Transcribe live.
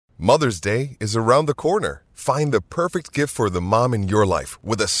Mother's Day is around the corner. Find the perfect gift for the mom in your life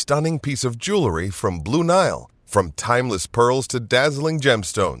with a stunning piece of jewelry from Blue Nile. From timeless pearls to dazzling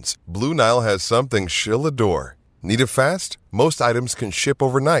gemstones, Blue Nile has something she'll adore. Need it fast? Most items can ship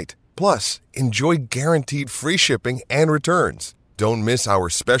overnight. Plus, enjoy guaranteed free shipping and returns. Don't miss our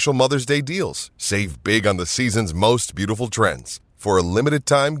special Mother's Day deals. Save big on the season's most beautiful trends. For a limited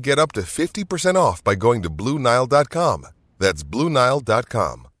time, get up to 50% off by going to BlueNile.com. That's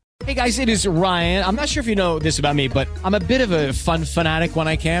BlueNile.com. Hey guys, it is Ryan. I'm not sure if you know this about me, but I'm a bit of a fun fanatic when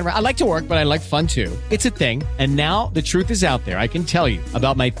I can. I like to work, but I like fun too. It's a thing. And now the truth is out there. I can tell you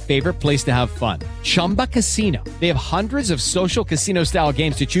about my favorite place to have fun. Chumba Casino. They have hundreds of social casino style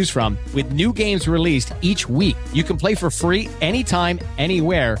games to choose from with new games released each week. You can play for free anytime,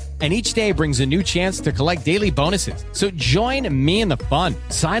 anywhere. And each day brings a new chance to collect daily bonuses. So join me in the fun.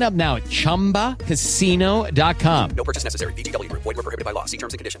 Sign up now at ChumbaCasino.com. No purchase necessary. VGW. Void where prohibited by law. See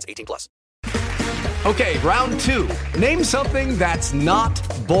terms and conditions. 18+. Okay, round two. Name something that's not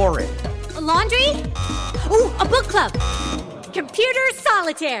boring. A laundry? Ooh, a book club. Computer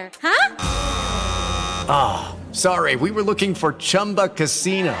solitaire, huh? Ah, sorry. We were looking for Chumba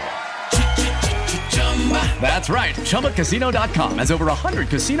Casino. That's right. ChumbaCasino.com has over 100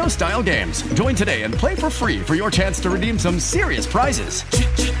 casino-style games. Join today and play for free for your chance to redeem some serious prizes.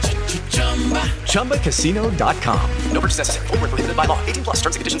 ChumbaCasino.com. No purchase necessary. Void where prohibited by law. 18+. Terms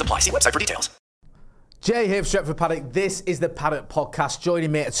and conditions apply. See website for details. Jay here for Stretford Paddock. This is the Paddock Podcast.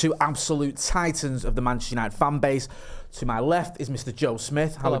 Joining me are two absolute titans of the Manchester United fan base. To my left is Mr. Joe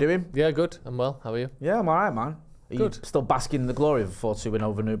Smith. How are we doing? Yeah, good. I'm well. How are you? Yeah, I'm all right, man. Are Good. You still basking in the glory of a 4-2 win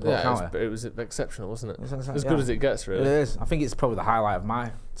over Newport County? It was exceptional, wasn't it? As good as it gets, really. It is. I think it's probably the highlight of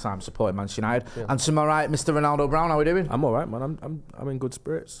my time supporting Manchester United. Yeah. And to my right, Mr. Ronaldo Brown. How are we doing? I'm all right, man. I'm in good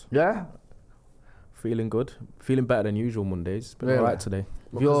spirits. Yeah? Feeling good. Feeling better than usual Mondays. Been all right today.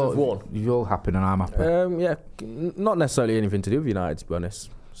 You're happy and I'm happy. Yeah, not necessarily anything to do with United, to be honest.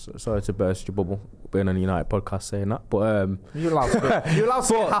 Sorry to burst your bubble, being on a United podcast saying that, but you're allowed to be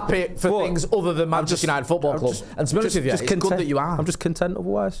happy for things other than Manchester United Football Club. And to be honest with you, it's good that you are. I'm just content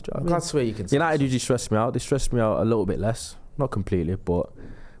otherwise. I'm glad to hear you content. United usually stress me out. They stress me out a little bit less, not completely, but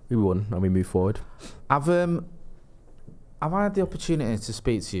we won and we move forward. Have I had the opportunity to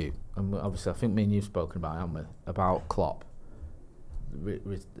speak to you? And obviously, I think me and you've spoken about it, haven't we? About Klopp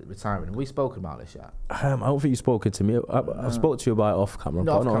retiring. Have we spoken about this yet? I don't think you've spoken to me. I've spoken to you about it off camera.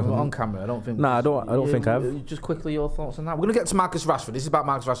 No, on camera. I don't think. No, I don't think I have. Just quickly, your thoughts on that. We're going to get to Marcus Rashford. This is about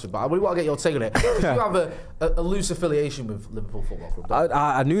Marcus Rashford, but I really want to get your take on it. Because you have a loose affiliation with Liverpool Football Club.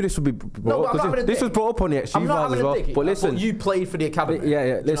 I knew this would be brought up. This was brought up on the XG Files as well. But listen, you played for the academy.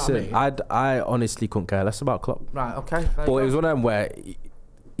 Yeah. Listen, I honestly couldn't care less about Klopp. Right. Okay. But it was one of them where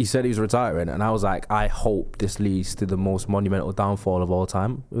he said he was retiring, and I was like, I hope this leads to the most monumental downfall of all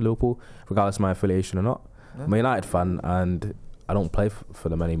time with Liverpool, regardless of my affiliation or not. Yeah. I'm a United fan, and I don't play for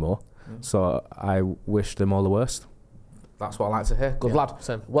them anymore. So I wish them all the worst. That's what I like to hear. Good lad.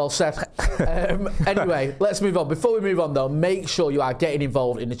 Same. Well said. Anyway, let's move on. Before we move on, though, make sure you are getting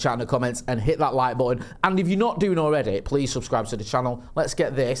involved in the chat and the comments and hit that like button. And if you're not doing already, please subscribe to the channel. Let's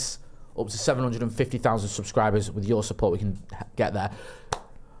get this up to 750,000 subscribers. With your support, we can get there.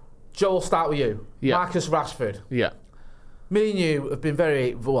 Joe, we'll start with you. Yeah. Marcus Rashford. Yeah. Me and you have been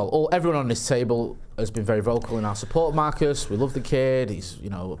everyone on this table has been very vocal in our support of Marcus. We love the kid. He's,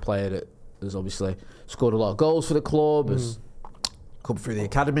 a player that has obviously scored a lot of goals for the club, has come through the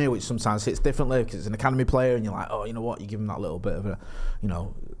academy, which sometimes hits differently because it's an academy player and you're like, oh, you know what, you give him that little bit of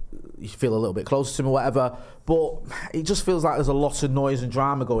you feel a little bit closer to him or whatever. But it just feels like there's a lot of noise and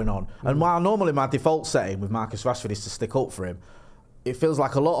drama going on. And while normally my default setting with Marcus Rashford is to stick up for him, it feels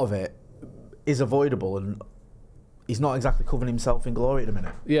like a lot of it is avoidable and he's not exactly covering himself in glory at the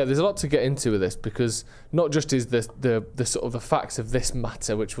minute. Yeah, there's a lot to get into with this because not just is the sort of the facts of this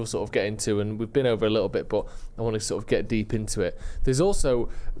matter, which we'll sort of get into, and we've been over a little bit, but I want to sort of get deep into it. There's also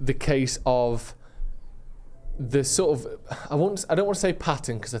the case of the sort of, I don't want to say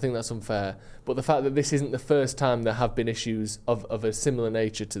pattern because I think that's unfair, but the fact that this isn't the first time there have been issues of a similar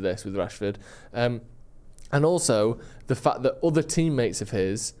nature to this with Rashford. And also the fact that other teammates of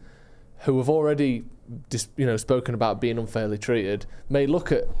his who have already spoken about being unfairly treated may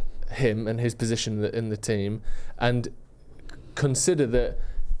look at him and his position in the team and consider that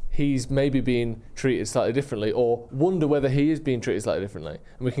he's maybe being treated slightly differently or wonder whether he is being treated slightly differently.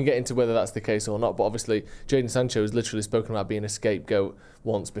 And we can get into whether that's the case or not, but obviously Jadon Sancho has literally spoken about being a scapegoat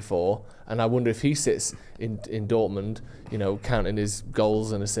once before, and I wonder if he sits in Dortmund, counting his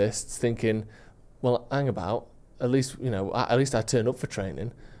goals and assists, thinking, well, hang about, at least I turn up for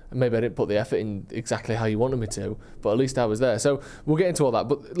training. maybe I didn't put the effort in exactly how you wanted me to, but at least I was there. So we'll get into all that.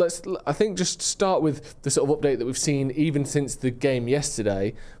 But I think just start with the sort of update that we've seen even since the game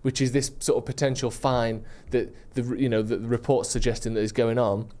yesterday, which is this sort of potential fine that the reports suggesting that is going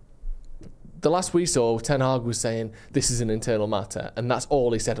on. The last we saw, Ten Hag was saying this is an internal matter, and that's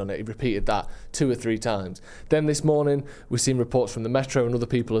all he said on it. He repeated that 2 or 3 times. Then this morning, we've seen reports from the Metro and other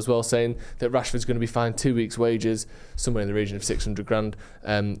people as well saying that Rashford's going to be fined 2 weeks' wages, somewhere in the region of 600 grand,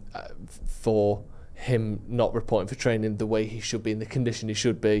 for him not reporting for training the way he should be, in the condition he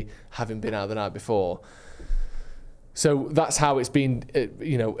should be, having been out the night before. So that's how it's been,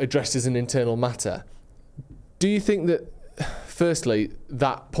 addressed as an internal matter. Do you think that, firstly,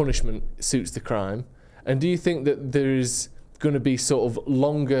 that punishment suits the crime? And do you think that there is going to be sort of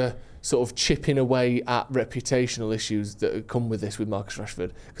longer sort of chipping away at reputational issues that come with this with Marcus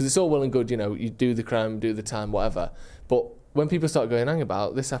Rashford? Because it's all well and good, you do the crime, do the time, whatever. But when people start going, hang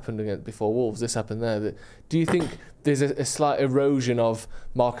about, this happened before Wolves, this happened there. Do you think there's a slight erosion of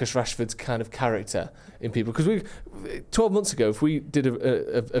Marcus Rashford's kind of character in people? Because 12 months ago, if we did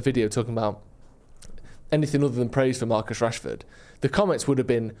a video talking about anything other than praise for Marcus Rashford, the comments would have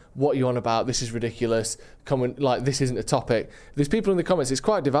been, what are you on about? This is ridiculous. This isn't a topic. There's people in the comments, it's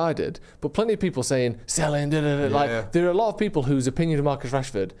quite divided, but plenty of people saying, selling, There are a lot of people whose opinion of Marcus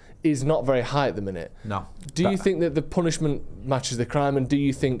Rashford is not very high at the minute. No. Do you think that the punishment matches the crime, and do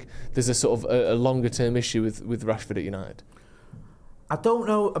you think there's a sort of a longer term issue with Rashford at United? I don't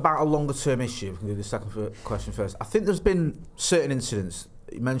know about a longer term issue. We can do the second question first. I think there's been certain incidents.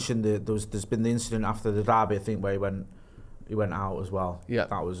 You mentioned there's been the incident after the derby, I think, where he went out as well. Yeah,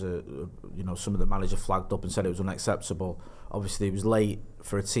 that was some of the manager flagged up and said it was unacceptable. Obviously, he was late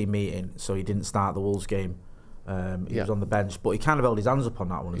for a team meeting, so he didn't start the Wolves game. He was on the bench, but he kind of held his hands up on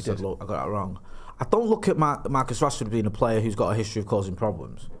that one and said, "Look, I got it wrong." I don't look at Marcus Rashford being a player who's got a history of causing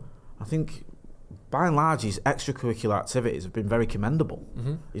problems. I think, by and large, his extracurricular activities have been very commendable.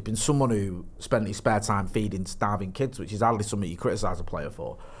 Mm-hmm. He's been someone who spent his spare time feeding starving kids, which is hardly something you criticise a player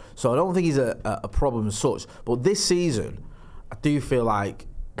for. So I don't think he's a problem as such. But this season, I do feel like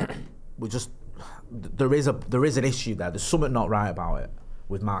there is an issue there. There's something not right about it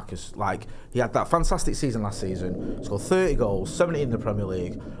with Marcus. Like, he had that fantastic season last season, scored 30 goals, 70 in the Premier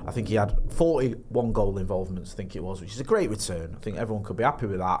League. I think he had 41 goal involvements, I think it was, which is a great return. I think everyone could be happy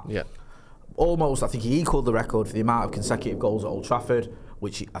with that. Yeah. Almost, I think he equalled the record for the amount of consecutive goals at Old Trafford,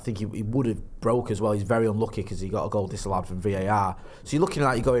 which I think he would have broke as well. He's very unlucky because he got a goal disallowed from VAR. So you're looking at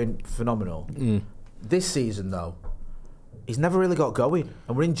that, you're going phenomenal. This season, though, he's never really got going.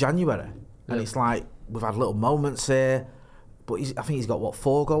 And we're in January. And it's like, we've had little moments here. But I think he's got,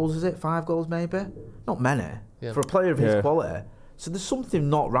 4 goals, is it? 5 goals, maybe? Not many. Yeah. For a player of his quality. So there's something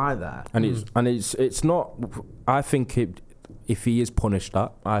not right there. And it's not... I think if he is punished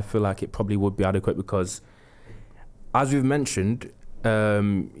that, I feel like it probably would be adequate because, as we've mentioned,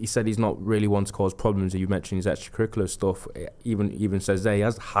 he said he's not really one to cause problems. You mentioned his extracurricular stuff. Even says there he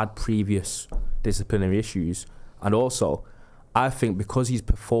has had previous disciplinary issues, and also, I think because he's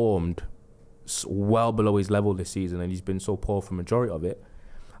performed well below his level this season and he's been so poor for the majority of it,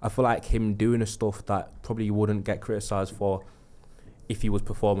 I feel like him doing the stuff that probably wouldn't get criticised for if he was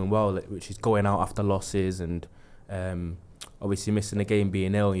performing well, which is going out after losses and obviously missing a game,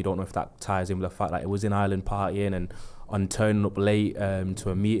 being ill. You don't know if that ties in with the fact that it was in Ireland partying and on turning up late to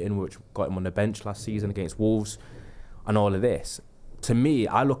a meeting which got him on the bench last season against Wolves and all of this. To me,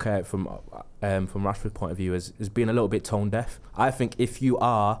 I look at it from Rashford's point of view as being a little bit tone deaf. I think if you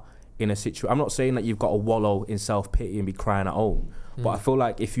are in a situation, I'm not saying that you've got to wallow in self-pity and be crying at home, but I feel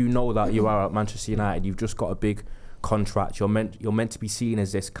like if you know that you are at Manchester United, you've just got a big contract, you're meant to be seen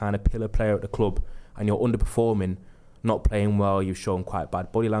as this kind of pillar player at the club, and you're underperforming, not playing well, you've shown quite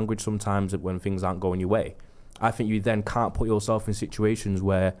bad body language sometimes when things aren't going your way. I think you then can't put yourself in situations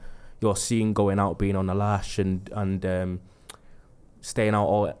where you're seen going out, being on the lash and staying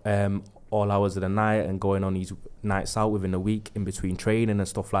out all hours of the night and going on these nights out within a week in between training and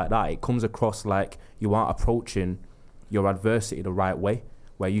stuff like that. It comes across like you aren't approaching your adversity the right way,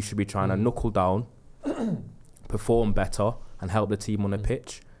 where you should be trying to knuckle down, perform better and help the team on the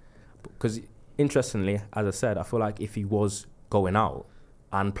pitch. Because interestingly, as I said, I feel like if he was going out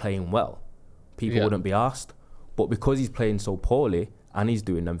and playing well, people wouldn't be asked. But because he's playing so poorly and he's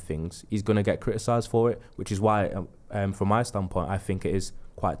doing them things, he's going to get criticised for it, which is why, from my standpoint, I think it is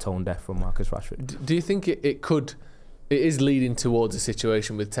quite tone deaf from Marcus Rashford. Do you think it is leading towards a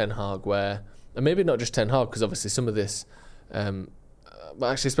situation with Ten Hag where, and maybe not just Ten Hag, because obviously some of this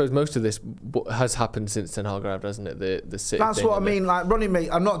Well, actually, I suppose most of this has happened since Ten Hag arrived, hasn't it? The City. That's thing, what I mean. Like Ronnie, mate,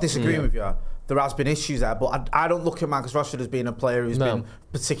 I'm not disagreeing with you. There has been issues there, but I don't look at Marcus Rashford as being a player who's been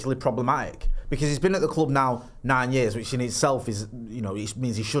particularly problematic, because he's been at the club now 9 years, which in itself is, it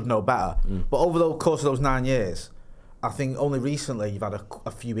means he should know better. But over the course of those 9 years, I think only recently you've had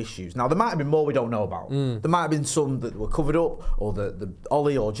a few issues. Now, there might have been more we don't know about. There might have been some that were covered up, or the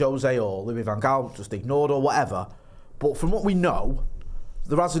Ollie or Jose or Louis van Gaal just ignored or whatever. But from what we know,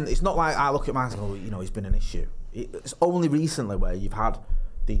 there hasn't. It's not like I look at Marcus and go, he's been an issue. It's only recently where you've had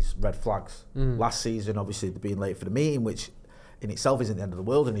these red flags. Last season, obviously, being late for the meeting, which in itself isn't the end of the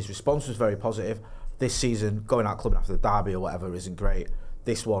world, and his response was very positive. This season, going out clubbing after the derby or whatever isn't great.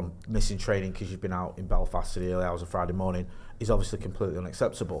 This one, missing training because you've been out in Belfast at the early hours of Friday morning, is obviously completely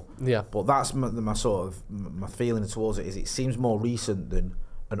unacceptable. Yeah. But that's my sort of my feeling towards it, is it seems more recent than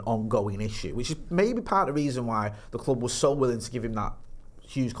an ongoing issue, which is maybe part of the reason why the club was so willing to give him that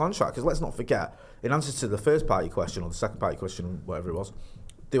huge contract. Because let's not forget, in answer to the first part of your question, or the second part of your question, whatever it was,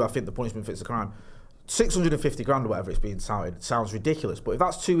 do I think the punishment fits the crime? 650 grand or whatever it's being touted sounds ridiculous, but if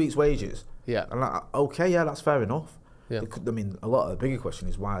that's 2 weeks' wages, I'm like, okay, yeah, that's fair enough. Yeah. I mean, a lot of the bigger question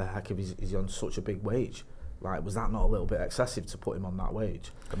is why the heck is he on such a big wage? Like, was that not a little bit excessive to put him on that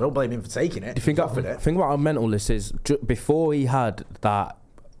wage? I don't blame him for taking it. Think about how mental this is. Before he had that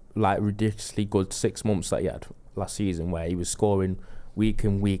like ridiculously good 6 months that he had last season, where he was scoring week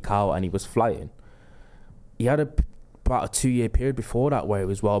in, week out, and he was flying, he had about a 2 year period before that where he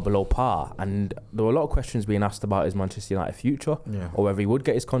was well below par, and there were a lot of questions being asked about his Manchester United future, or whether he would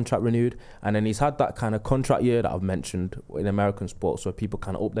get his contract renewed. And then he's had that kind of contract year that I've mentioned in American sports, where people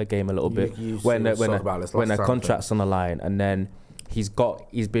kind of up their game a little bit when their contract's on the line, and then he's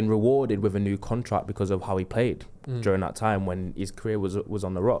been rewarded with a new contract because of how he played during that time when his career was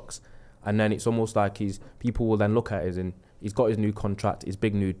on the rocks. And then it's almost like people will then look at it and he's got his new contract, his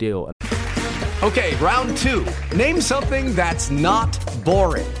big new deal. Okay, round two. Name something that's not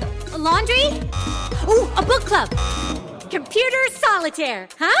boring. A laundry? Ooh, a book club. Computer solitaire,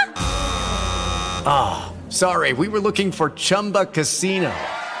 huh? Ah, sorry, we were looking for Chumba Casino.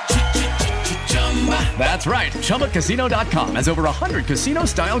 That's right, ChumbaCasino.com has over 100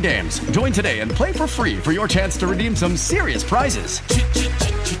 casino-style games. Join today and play for free for your chance to redeem some serious prizes.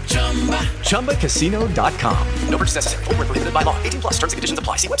 ChumbaCasino.com. No purchase necessary. Void where prohibited by law. 18+. Terms and conditions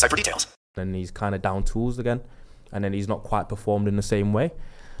apply. See website for details. And he's kind of down tools again, and then he's not quite performed in the same way,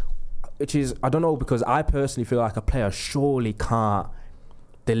 which is, I don't know, because I personally feel like a player surely can't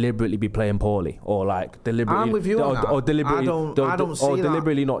deliberately be playing poorly, or like deliberately, I'm with you on that. or deliberately, I don't see or that.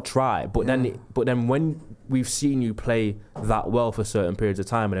 deliberately not try. But then when we've seen you play that well for certain periods of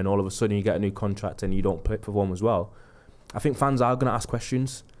time, and then all of a sudden you get a new contract and you don't perform as well, I think fans are going to ask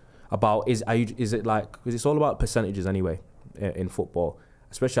questions about is it like, because it's all about percentages anyway in football,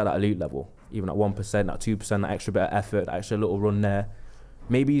 especially at that elite level, even at 1%, at 2%, that extra bit of effort, that extra little run there.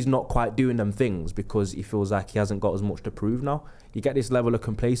 Maybe he's not quite doing them things because he feels like he hasn't got as much to prove now. You get this level of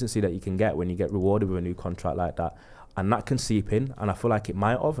complacency that you can get when you get rewarded with a new contract like that, and that can seep in, and I feel like it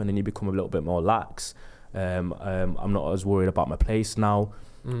might have, and then you become a little bit more lax. I'm not as worried about my place now.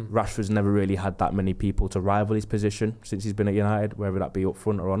 Rashford's never really had that many people to rival his position since he's been at United, whether that be up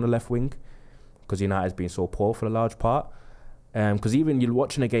front or on the left wing, because United's been so poor for a large part. Because even you're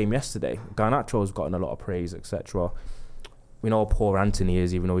watching a game yesterday, Garnacho's gotten a lot of praise, etc. We know how poor Anthony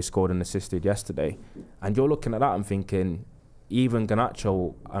is, even though he scored and assisted yesterday. And you're looking at that and thinking, even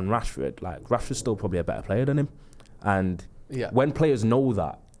Garnacho and Rashford, like Rashford's still probably a better player than him. And when players know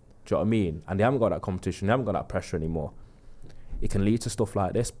that, do you know what I mean? And they haven't got that competition, they haven't got that pressure anymore, it can lead to stuff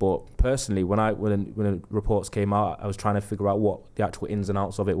like this. But personally, when the reports came out, I was trying to figure out what the actual ins and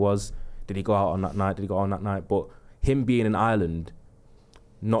outs of it was. Did he go out on that night? Did he go on that night? But him being in Ireland,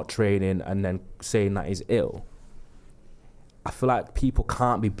 not training, and then saying that he's ill, I feel like people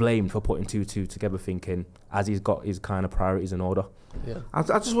can't be blamed for putting 2-2 together, thinking as he's got his kind of priorities in order. Yeah, I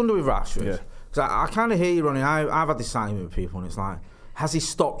just wonder with Rashford, because I kind of hear you, Ronnie. I've had this argument with people, and it's like, has he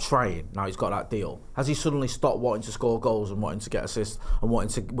stopped trying now he's got that deal? Has he suddenly stopped wanting to score goals and wanting to get assists and wanting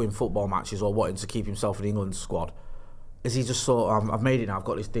to win football matches or wanting to keep himself in the England squad? Is he just sort of, I've made it now, I've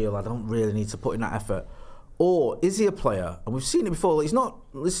got this deal, I don't really need to put in that effort? Or is he a player, and we've seen it before,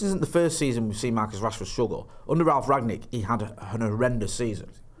 this isn't the first season we've seen Marcus Rashford struggle. Under Ralph Rangnick, he had an horrendous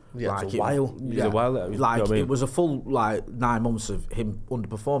season. Yeah, like, it was a full 9 months of him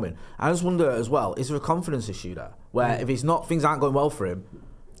underperforming. I just wonder as well, is there a confidence issue there? Where if things aren't going well for him,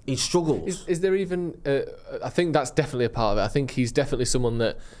 he struggles. Is there even, I think that's definitely a part of it. I think he's definitely someone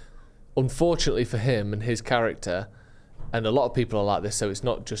that, unfortunately for him and his character, and a lot of people are like this, so it's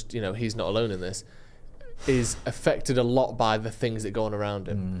not just, he's not alone in this, is affected a lot by the things that go on around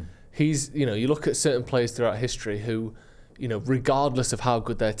him. He's, you look at certain players throughout history who, regardless of how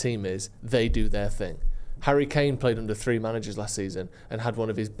good their team is, they do their thing. Harry Kane played under 3 managers last season and had one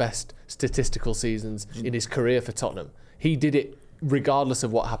of his best statistical seasons in his career for Tottenham. He did it regardless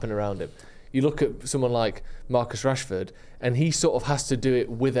of what happened around him. You look at someone like Marcus Rashford, and he sort of has to do it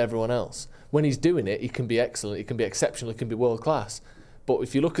with everyone else. When he's doing it, he can be excellent, he can be exceptional, he can be world class. But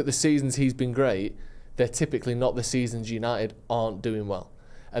if you look at the seasons he's been great, they're typically not the seasons United aren't doing well.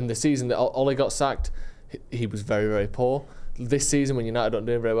 And the season that Ole got sacked, he was very, very poor. This season, when United aren't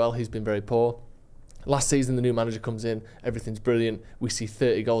doing very well, he's been very poor. Last season, the new manager comes in, everything's brilliant. We see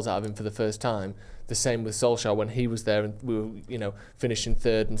 30 goals out of him for the first time. The same with Solskjaer when he was there, and we were, finishing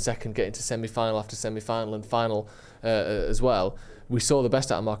 3rd and 2nd, getting to semi-final after semi-final and final as well. We saw the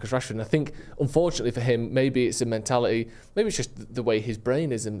best out of Marcus Rashford, and I think, unfortunately for him, maybe it's a mentality, maybe it's just the way his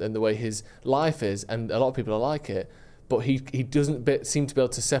brain is and the way his life is, and a lot of people are like it, but he doesn't seem to be able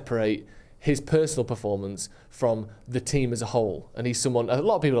to separate his personal performance from the team as a whole. And he's someone, a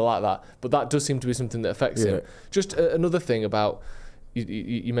lot of people are like that, but that does seem to be something that affects him. Just another thing about,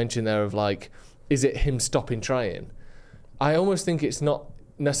 you mentioned there of like, is it him stopping trying? I almost think it's not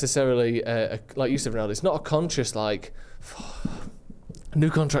necessarily, like you said, Ronaldo, it's not a conscious like, new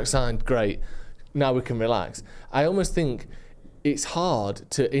contract signed, great, now we can relax. I almost think it's hard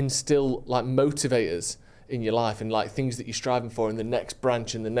to instill like motivators in your life and like things that you're striving for in the next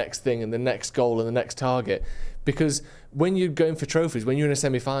branch and the next thing and the next goal and the next target, because when you're going for trophies, when you're in a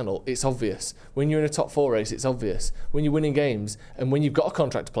semi-final, it's obvious. When you're in a top 4 race, it's obvious. When you're winning games and when you've got a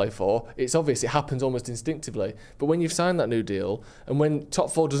contract to play for, it's obvious. It happens almost instinctively. But when you've signed that new deal and when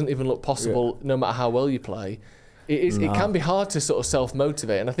top 4 doesn't even look possible, no matter how well you play, it can be hard to sort of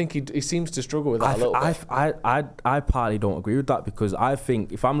self-motivate, and I think he seems to struggle with that a little bit. I partly don't agree with that, because I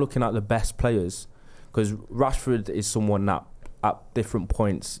think if I'm looking at the best players, because Rashford is someone that at different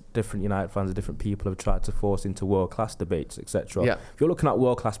points, different United fans and different people have tried to force into world-class debates, etc. Yeah. If you're looking at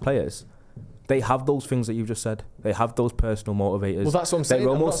world-class players, they have those things that you've just said. They have those personal motivators. Well, that's what I'm saying.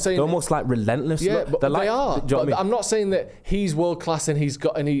 They're almost like relentless. Yeah, but they are. Do you know what I mean? I'm not saying that he's world-class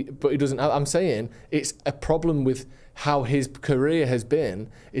and but he doesn't have, I'm saying it's a problem with how his career has been,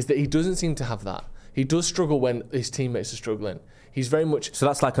 is that he doesn't seem to have that. He does struggle when his teammates are struggling. He's very much... So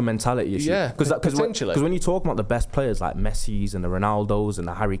that's like a mentality issue. Yeah, potentially. Because when you talk about the best players like Messi's and the Ronaldos and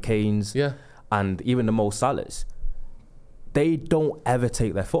the Harry Kanes, and even the Mo Salahs, they don't ever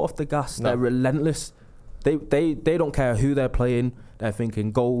take their foot off the gas. No. They're relentless. They don't care who they're playing. They're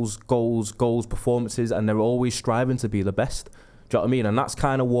thinking goals, performances, and they're always striving to be the best. Do you know what I mean? And that's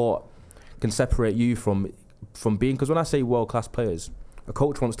kind of what can separate you from being... Because when I say world-class players, a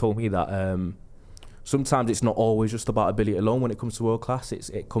coach once told me that... sometimes it's not always just about ability alone when it comes to world class.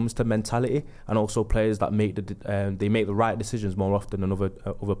 It comes to mentality, and also players that make the right decisions more often than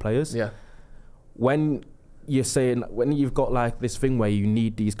other players. Yeah. When you've got like this thing where you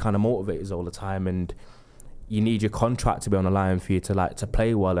need these kind of motivators all the time, and you need your contract to be on the line for you to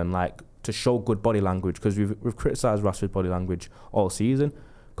play well and like to show good body language, because we've criticised Rashford's body language all season,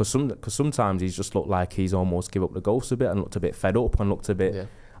 because sometimes he's just looked like he's almost give up the ghost a bit and looked a bit fed up and looked a bit. Yeah.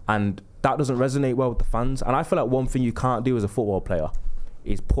 And that doesn't resonate well with the fans. And I feel like one thing you can't do as a football player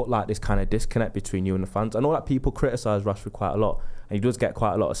is put like this kind of disconnect between you and the fans. I know that people criticise Rashford quite a lot, and he does get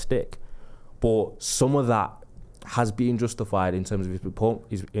quite a lot of stick, but some of that has been justified in terms of his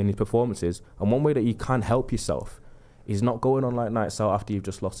performances. And one way that you can help yourself is not going on like nights out after you've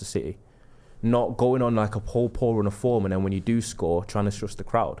just lost to City, not going on like a poor run of form, and then when you do score, trying to shush the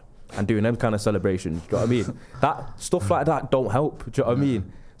crowd and doing them kind of celebrations. Do you know what I mean? That stuff like that don't help. Do you know what I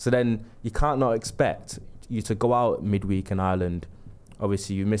mean? So then you can't not expect you to go out midweek in Ireland.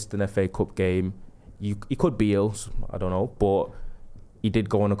 Obviously, you missed an FA Cup game. You could be ill, I don't know, but he did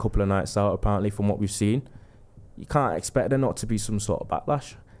go on a couple of nights out, apparently, from what we've seen. You can't expect there not to be some sort of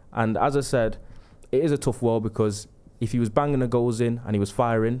backlash. And as I said, it is a tough world, because if he was banging the goals in and he was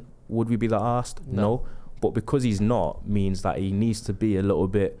firing, would we be that arsed? No. But because he's not, means that he needs to be a little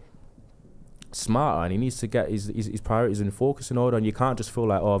bit smarter, and he needs to get his priorities and focus in order. And you can't just feel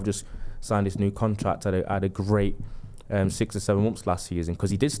like, I've just signed this new contract. I had a great 6 or 7 months last season, because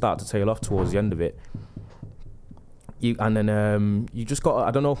he did start to tail off towards the end of it. You just got,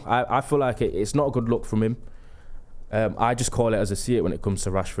 I don't know, I feel like it's not a good look from him. I just call it as I see it when it comes to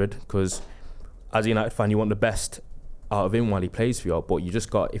Rashford, because as a United fan, you want the best out of him while he plays for you, but you just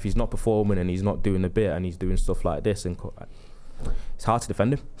got, if he's not performing and he's not doing a bit and he's doing stuff like this, and it's hard to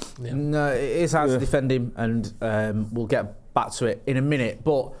defend him. Yeah. No, it is hard to defend him, and we'll get back to it in a minute.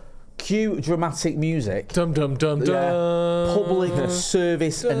 But Cue dramatic music. Dum dum dum dum. Yeah. Public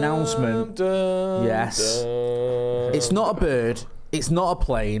service announcement. Yes. It's not a bird. It's not a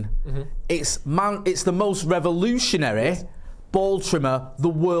plane. It's the most revolutionary ball trimmer the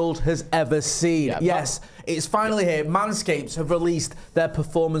world has ever seen. Yeah, yes, it's finally here. Manscaped have released their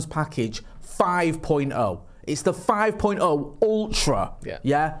performance package 5.0. It's the 5.0 Ultra.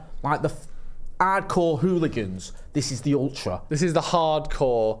 Yeah? Like the hardcore hooligans. This is the Ultra. This is the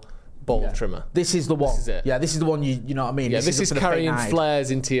hardcore ball trimmer. This is the one. This is it. Yeah, this is the one you know what I mean? Yeah, this is carrying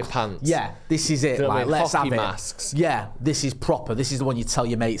flares into your pants. Yeah, this is it. Do you know what I mean? Let's Hockey have it. masks. Yeah, this is proper. This is the one you tell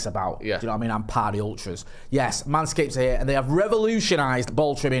your mates about. Yeah. Do you know what I mean? I'm part of the Ultras. Yes, Manscaped are here and they have revolutionised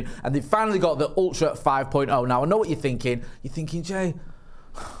ball trimming and they've finally got the Ultra 5.0. Now, I know what you're thinking. You're thinking, Jay,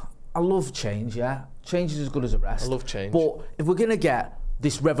 I love change, yeah? Change is as good as the rest. I love change. But if we're going to get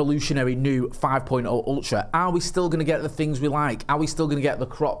this revolutionary new 5.0 Ultra, are we still going to get the things we like? Are we still going to get the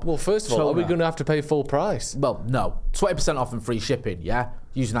crop? Well, first of all, are we going to have to pay full price? Well, no. 20% off and free shipping, yeah?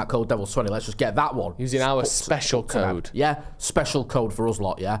 Using that code Devils20, let's just get that one. Using our special code. Yeah, special code for us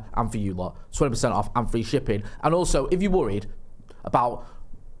lot, yeah? And for you lot. 20% off and free shipping. And also, if you're worried about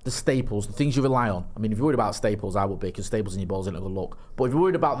the staples, the things you rely on. I mean, if you're worried about staples, I would be, because staples in your balls ain't a good look. But if you're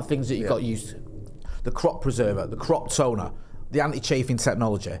worried about the things that you've got used to, the crop preserver, the crop toner, the anti-chafing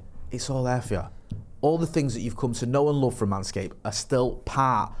technology, it's all there for you. All the things that you've come to know and love from Manscaped are still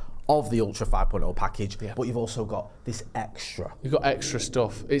part of the Ultra 5.0 package, but you've also got this extra. You've got extra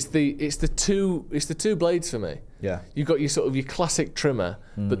stuff. It's the two blades for me. Yeah. You've got your classic trimmer,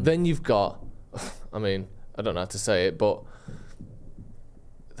 but then you've got, I mean, I don't know how to say it, but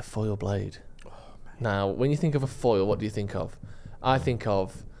the foil blade. Now, when you think of a foil, what do you think of? I think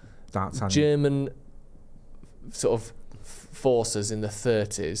of German sort of forces in the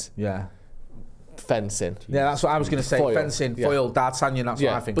 30s. Yeah. Fencing. Yeah, that's what I was going to say. Foil. Fencing, foil, D'Artagnan, that's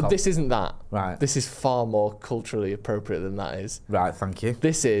what I think of. But this isn't that. Right. This is far more culturally appropriate than that is. Right, thank you.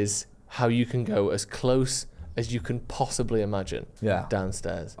 This is how you can go as close as you can possibly imagine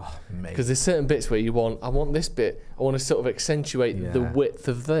downstairs. Oh, mate. Because there's certain bits where I want this bit, I want to sort of accentuate the width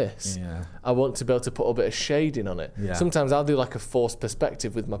of this. Yeah. I want to be able to put a bit of shading on it. Yeah. Sometimes I'll do like a forced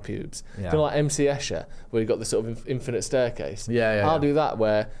perspective with my pubes. You know, like MC Escher, where you've got the sort of infinite staircase. I'll do that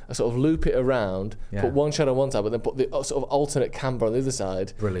where I sort of loop it around, put one shadow on one side, but then put the sort of alternate camber on the other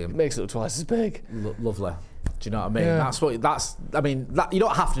side. Brilliant. It makes it look twice as big. Lovely. Do you know what I mean? Yeah. You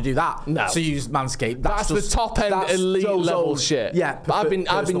don't have to do that to use Manscaped. That's the top end elite level shit. Yeah, but I've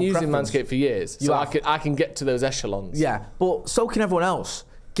been using preference. Manscaped for years, so I can get to those echelons. Yeah, but so can everyone else.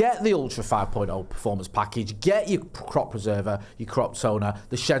 Get the Ultra 5.0 performance package. Get your crop preserver, your crop toner,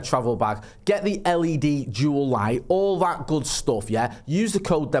 the shed travel bag. Get the LED dual light, all that good stuff, yeah? Use the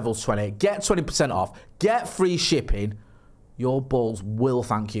code Devils20. Get 20% off. Get free shipping. Your balls will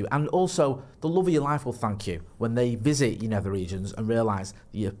thank you. And also, the love of your life will thank you when they visit your nether regions and realise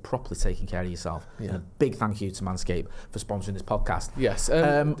that you're properly taking care of yourself. Yeah. And a big thank you to Manscaped for sponsoring this podcast. Yes.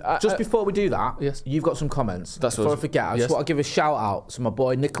 Just before we do that, you've got some comments. Before I forget, I just want to give a shout out to my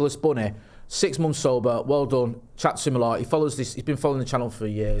boy Nicholas Bunny. 6 months sober, well done. Chat similar. He follows this. He's been following the channel for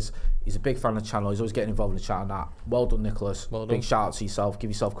years. He's a big fan of the channel. He's always getting involved in the chat and that. Well done, Nicholas. Well done. Big shout out to yourself. Give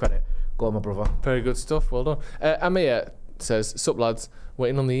yourself credit. Go on, my brother. Very good stuff. Well done. Amir says, sup lads,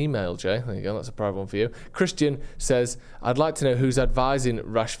 waiting on the email, Jay. There you go, that's a private one for you. Christian says, I'd like to know who's advising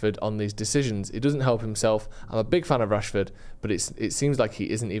Rashford on these decisions. He doesn't help himself. I'm a big fan of Rashford, but it seems like he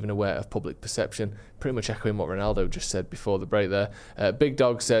isn't even aware of public perception. Pretty much echoing what Ronaldo just said before the break there. Big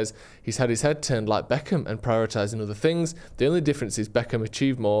Dog says, he's had his head turned like Beckham and prioritising other things. The only difference is Beckham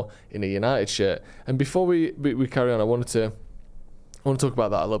achieved more in a United shirt. And before we carry on, I want to talk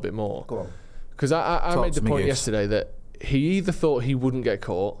about that a little bit more. Go on. Because I made the point yesterday that he either thought he wouldn't get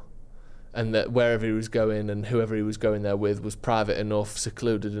caught and that wherever he was going and whoever he was going there with was private enough,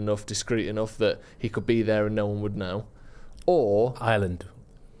 secluded enough, discreet enough that he could be there and no one would know. Or Ireland.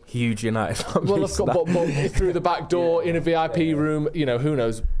 Huge United fan. Well, I've got but through the back door in a VIP room, you know, who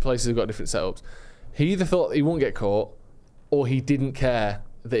knows, places have got different setups. He either thought he wouldn't get caught or he didn't care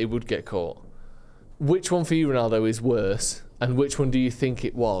that he would get caught. Which one for you, Ronaldo, is worse and which one do you think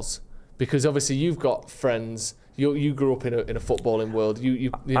it was? Because obviously you've got friends. You grew up in a footballing world. You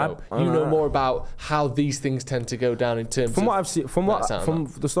know more about how these things tend to go down in terms from of what I've seen, from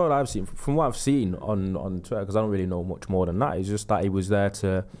the story I've seen, from what I've seen on Twitter, because I don't really know much more than that. It's just that he was there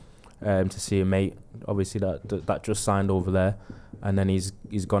to see a mate, obviously that just signed over there, and then he's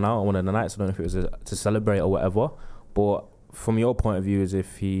gone out on one of the nights. I don't know if it was to celebrate or whatever. But from your point of view, as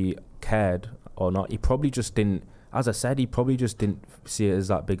if he cared or not, he probably just didn't. As I said, he probably just didn't see it as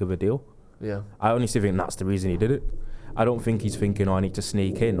that big of a deal. Yeah, I honestly think that's the reason he did it. I don't think he's thinking, I need to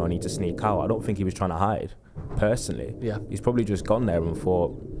sneak in or I need to sneak out. I don't think he was trying to hide, personally. Yeah. He's probably just gone there and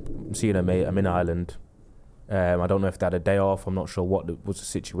thought, I'm seeing a mate, I'm in Ireland. I don't know if they had a day off. I'm not sure what was the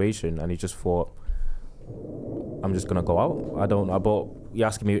situation. And he just thought, I'm just going to go out. I don't know. But you're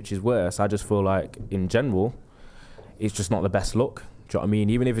asking me which is worse. I just feel like, in general, it's just not the best look. Do you know what I mean?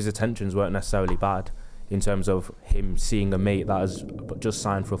 Even if his intentions weren't necessarily bad, in terms of him seeing a mate that has just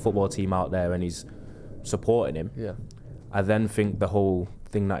signed for a football team out there and he's supporting him. Yeah. I then think the whole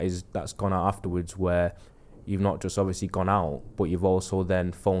thing that's gone out afterwards, where you've not just obviously gone out, but you've also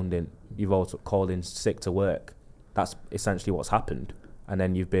then phoned in, you've also called in sick to work. That's essentially what's happened. And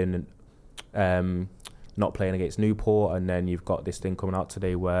then you've been not playing against Newport, and then you've got this thing coming out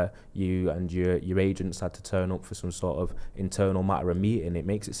today where you and your agents had to turn up for some sort of internal matter of meeting. It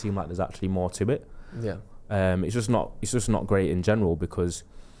makes it seem like there's actually more to it. Yeah. It's just not great in general, because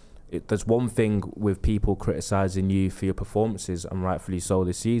there's one thing with people criticising you for your performances, and rightfully so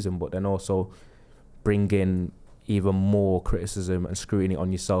this season, but then also bringing even more criticism and scrutiny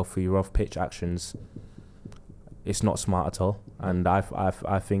on yourself for your off-pitch actions. It's not smart at all, and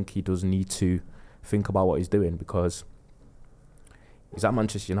I think he does need to think about what he's doing, because he's at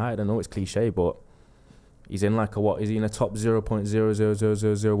Manchester United. I know it's cliche, but he's in is he in the top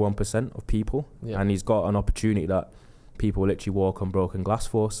 0.00001% of people? Yeah. And he's got an opportunity that people literally walk on broken glass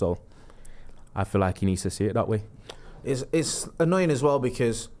for. So I feel like he needs to see it that way. It's annoying as well,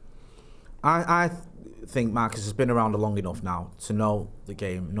 because I think Marcus has been around long enough now to know the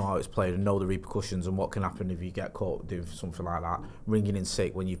game, know how it's played, and know the repercussions and what can happen if you get caught doing something like that, ringing in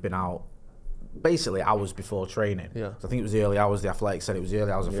sick when you've been out basically hours before training. Yeah. I think it was the early hours. The Athletic said it was the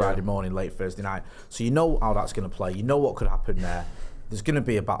early hours of Friday morning, late Thursday night. So you know how that's going to play. You know what could happen there. There's going to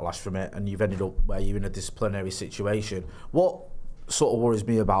be a backlash from it, and you've ended up where you're in a disciplinary situation. What sort of worries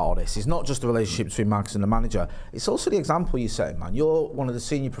me about all this is not just the relationship between Marcus and the manager. It's also the example you're setting, man. You're one of the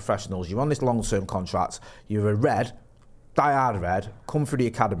senior professionals. You're on this long-term contract. You're a Red, die-hard Red, come through the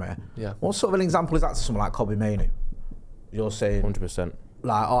academy. Yeah. What sort of an example is that to someone like Kobe Mainoo? You're saying 100%.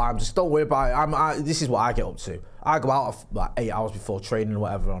 like, I'm just, don't worry about it. This is what I get up to. I go out like 8 hours before training or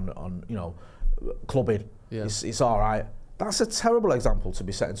whatever on clubbing. Yeah. It's all right. That's a terrible example to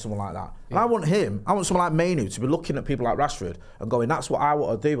be setting someone like that. And I want someone like Mainoo to be looking at people like Rashford and going, that's what I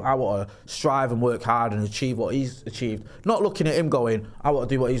want to do. I want to strive and work hard and achieve what he's achieved. Not looking at him going, I want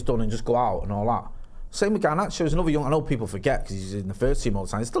to do what he's done and just go out and all that. Same with Garnacho. There's another young, I know people forget because he's in the first team all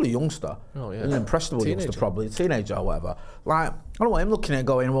the time. He's still a youngster. Oh, yeah. An impressionable Teenager. youngster, probably. A teenager or whatever. Like, I don't want him looking at it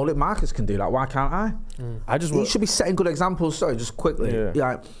going, well, look, Marcus can do that. Why can't I? He should be setting good examples. Sorry, just quickly.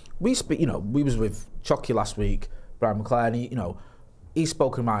 Yeah. We was with Chucky last week, Brian McClare, and he's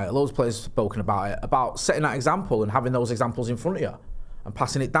spoken about it. Loads of players have spoken about it, about setting that example and having those examples in front of you and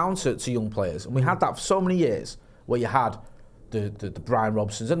passing it down to young players. And we had that for so many years, where you had the Brian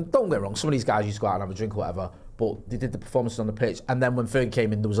Robsons, and don't get me wrong, some of these guys used to go out and have a drink or whatever, but they did the performances on the pitch. And then when Ferg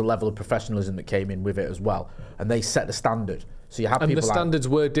came in, there was a level of professionalism that came in with it as well, and they set the standard. So you had people the standards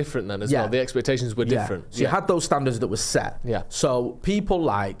were different then as well. The expectations were different. So you had those standards that were set. Yeah. So people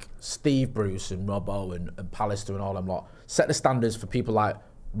like Steve Bruce and Robbo and Pallister and all them lot set the standards for people like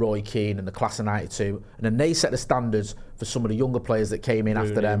Roy Keane and the class of '92, and then they set the standards for some of the younger players that came in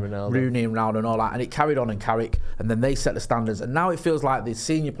after them, Rooney and Ronaldo and all that, and it carried on in Carrick, and then they set the standards, and now it feels like the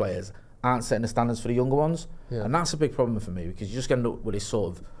senior players aren't setting the standards for the younger ones, and that's a big problem for me, because you just end up with this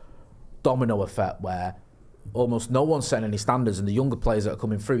sort of domino effect where almost no one's setting any standards, and the younger players that are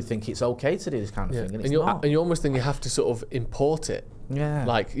coming through think it's okay to do this kind of thing, and it's not. And you almost think you have to sort of import it. Yeah.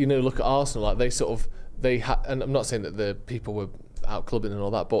 Like, look at Arsenal, like and I'm not saying that the people were out clubbing and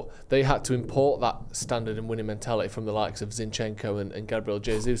all that, but they had to import that standard and winning mentality from the likes of Zinchenko and Gabriel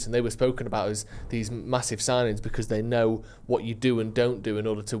Jesus, and they were spoken about as these massive signings because they know what you do and don't do in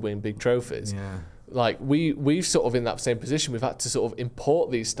order to win big trophies. Yeah. Like, we've sort of in that same position. We've had to sort of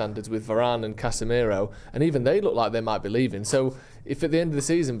import these standards with Varane and Casemiro, and even they look like they might be leaving. So if at the end of the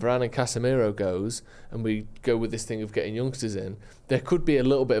season Varane and Casemiro goes, and we go with this thing of getting youngsters in, there could be a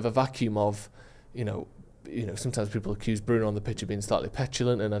little bit of a vacuum of, sometimes people accuse Bruno on the pitch of being slightly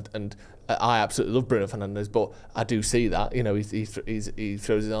petulant, and I absolutely love Bruno Fernandes, but I do see that, he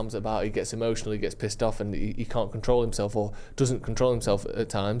throws his arms about, he gets emotional, he gets pissed off, and he can't control himself or doesn't control himself at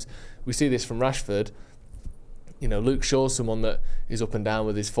times. We see this from Rashford. Luke Shaw's someone that is up and down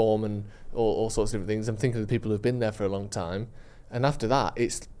with his form and all sorts of different things. I'm thinking of the people who've been there for a long time, and after that,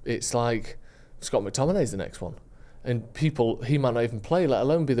 it's like Scott McTominay's the next one. And he might not even play, let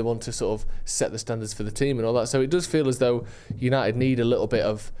alone be the one to sort of set the standards for the team and all that. So it does feel as though United need a little bit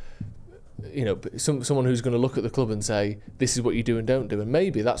of someone who's going to look at the club and say, this is what you do and don't do. And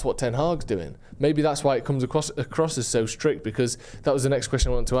maybe that's what Ten Hag's doing. Maybe that's why it comes across as so strict, because that was the next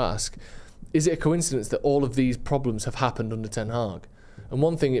question I wanted to ask. Is it a coincidence that all of these problems have happened under Ten Hag? And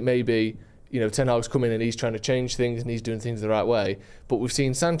one thing it may be, Ten Hag's come in and he's trying to change things and he's doing things the right way. But we've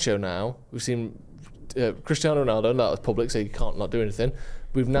seen Sancho now. We've seen Cristiano Ronaldo, and that was public, so you can't not do anything.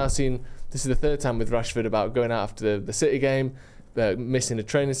 We've now seen, this is the third time with Rashford, about going out after the City game, missing a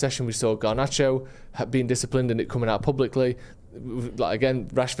training session. We saw Garnacho being disciplined and it coming out publicly. Like again,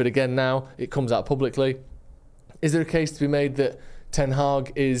 Rashford again now, it comes out publicly. Is there a case to be made that Ten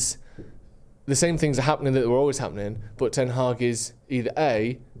Hag is, the same things are happening that were always happening, but Ten Hag is either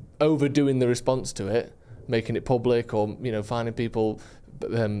A, overdoing the response to it, making it public, or finding people,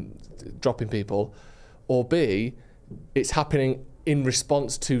 dropping people, or B, it's happening in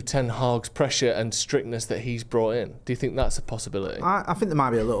response to Ten Hag's pressure and strictness that he's brought in? Do you think that's a possibility? I think there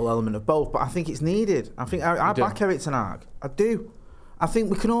might be a little element of both, but I think it's needed. I think I back Eric Ten Hag. I do. I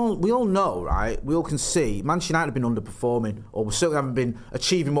think we all know, right? We all can see Manchester United have been underperforming, or we certainly haven't been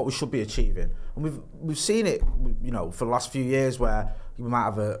achieving what we should be achieving, and we've seen it, for the last few years, where we might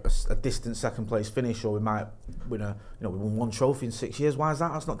have a distant second place finish, or we might win we won one trophy in 6 years. Why is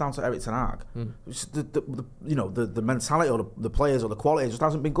that? That's not down to Eric Ten Hag. It's the mentality or the players or the quality just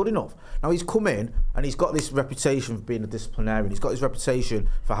hasn't been good enough. Now he's come in and he's got this reputation for being a disciplinarian. He's got this reputation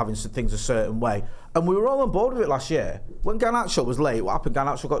for having some things a certain way, and we were all on board with it last year. When Garnacho was late, what happened?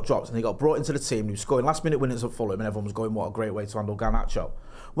 Garnacho got dropped and he got brought into the team. He was scoring last minute winners at Fulham, and everyone was going, "What a great way to handle Garnacho."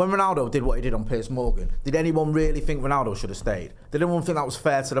 When Ronaldo did what he did on Piers Morgan, did anyone really think Ronaldo should have stayed? Did anyone think that was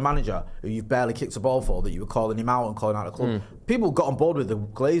fair to the manager, who you've barely kicked a ball for, that you were calling him out and calling out the club? People got on board with the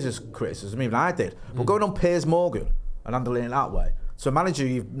Glazers' criticism, even I did. But going on Piers Morgan and handling it that way, so a manager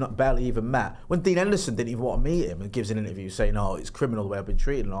you've not barely even met, when Dean Henderson didn't even want to meet him and gives an interview saying, "Oh, it's criminal the way I've been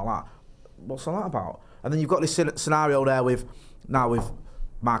treated" and all that, what's all that about? And then you've got this scenario there with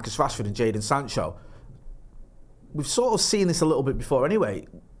Marcus Rashford and Jadon Sancho. We've sort of seen this a little bit before anyway.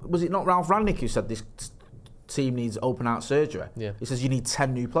 Was it not Ralph Rangnick who said this team needs open heart surgery? Yeah. He says you need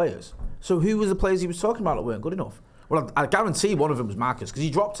 10 new players. So who was the players he was talking about that weren't good enough? Well, I guarantee one of them was Marcus, because he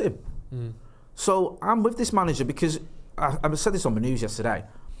dropped him. So I'm with this manager because I said this on the news yesterday.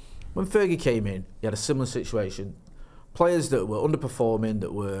 When Fergie came in, he had a similar situation. Players that were underperforming,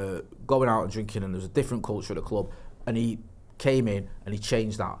 that were going out and drinking, and there was a different culture at the club, and he came in and he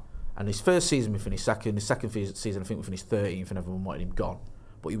changed that. And his first season we finished second. His second season I think we finished 13th, and everyone wanted him gone.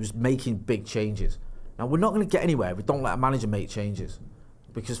 But he was making big changes. Now we're not going to get anywhere if we don't let a manager make changes,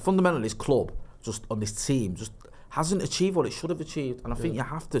 because fundamentally this club, just on this team, just hasn't achieved what it should have achieved. And I think you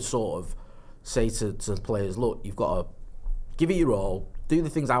have to sort of say to the players, look, you've got to give it your all, do the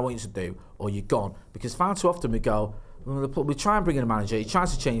things I want you to do, or you're gone. Because far too often we go, we try and bring in a manager, he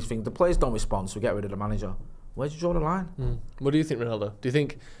tries to change things, the players don't respond, so we get rid of the manager. Where do you draw the line? What do you think, Ronaldo? Do you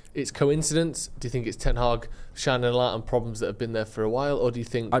think it's coincidence? Do you think it's Ten Hag shining a light on problems that have been there for a while, or do you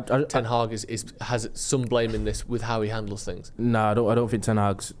think Ten Hag has some blame in this with how he handles things? No, I don't think Ten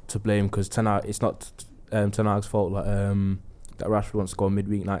Hag's to blame, because it's not Ten Hag's fault that Rashford wants to go on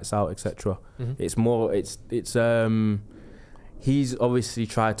midweek nights out, etc. It's more he's obviously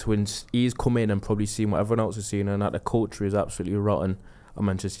tried to he's come in and probably seen what everyone else has seen, and that the culture is absolutely rotten at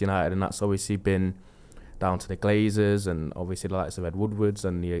Manchester United, and that's obviously been down to the Glazers and obviously the likes of Ed Woodward's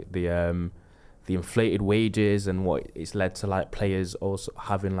and the inflated wages, and what it's led to, like, players also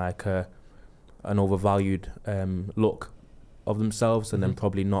having like an overvalued look of themselves, and then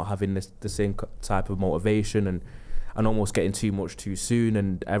probably not having the same type of motivation, and almost getting too much too soon,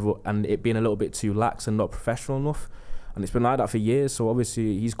 and it being a little bit too lax and not professional enough. And it's been like that for years. So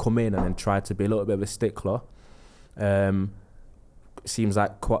obviously he's come in and then tried to be a little bit of a stickler. Seems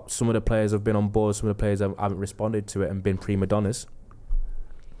like some of the players have been on board, some of the players haven't responded to it and been prima donnas.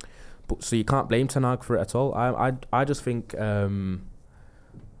 But so you can't blame Ten Hag for it at all. I just think the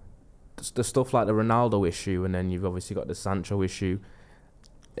stuff like the Ronaldo issue, and then you've obviously got the Sancho issue.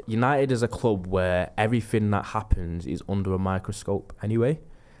 United is a club where everything that happens is under a microscope anyway,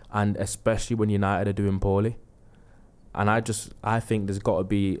 and especially when United are doing poorly. And I think there's got to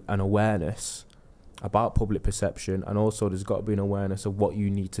be an awareness about public perception, and also there's got to be an awareness of what you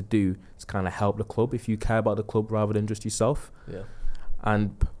need to do to kind of help the club if you care about the club rather than just yourself. Yeah.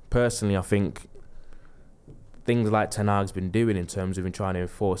 And personally, I think things like Ten Hag's been doing in terms of trying to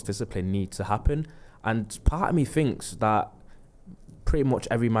enforce discipline need to happen. And part of me thinks that pretty much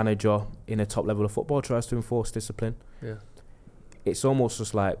every manager in a top level of football tries to enforce discipline. Yeah. It's almost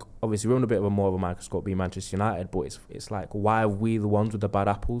just like, obviously we're on a bit of a more of a microscope being Manchester United, but it's like, why are we the ones with the bad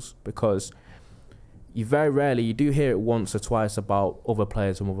apples? Because you very rarely, you do hear it once or twice about other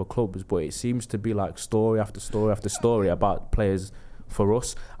players from other clubs, but it seems to be like story after story after story about players for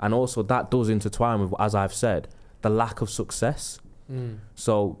us. And also that does intertwine with, as I've said, the lack of success.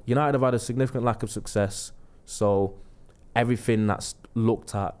 So United have had a significant lack of success. So everything that's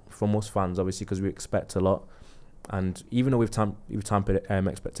looked at from us fans, obviously, because we expect a lot, and even though we've tampered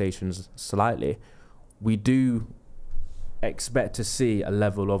expectations slightly, we do expect to see a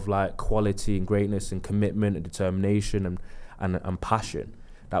level of like quality and greatness and commitment and determination and passion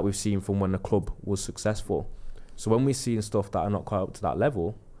that we've seen from when the club was successful. So when we're seeing stuff that are not quite up to that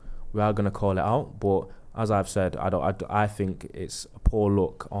level, we are going to call it out. But as I've said, I think it's a poor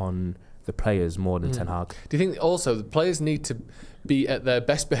look on the players more than Ten Hag. Do you think also the players need to be at their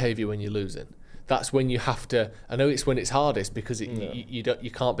best behaviour when you're losing? That's when you have to. I know it's when it's hardest because you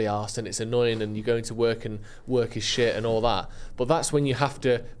can't be arsed and it's annoying and you're going to work and work is shit and all that. But that's when you have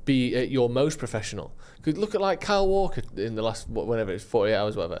to be at your most professional. Because look at like Kyle Walker in the last whenever it's 48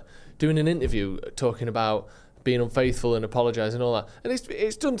 hours, whatever, doing an interview talking about being unfaithful and apologising and all that. And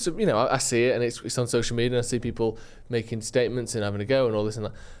it's done some, I see it and it's on social media and I see people making statements and having a go and all this and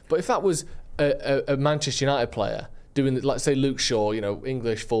that. But if that was a Manchester United player doing, let's say Luke Shaw,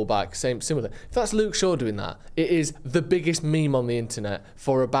 English fullback, similar. If that's Luke Shaw doing that, it is the biggest meme on the internet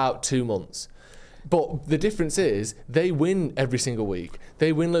for about 2 months. But the difference is they win every single week.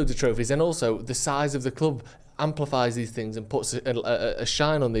 They win loads of trophies, and also the size of the club amplifies these things and puts a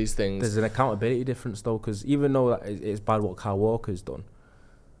shine on these things. There's an accountability difference though, because even though it's bad what Kyle Walker's done,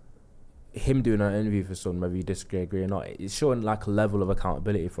 him doing an interview for someone, whether you disagree, agree or not, it's showing like a level of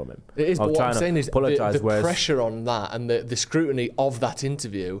accountability from him. It is, but what I'm saying is the pressure on that and the scrutiny of that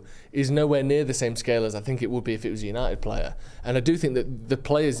interview is nowhere near the same scale as I think it would be if it was a United player. And I do think that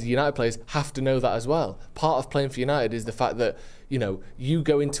the United players have to know that as well. Part of playing for United is the fact that you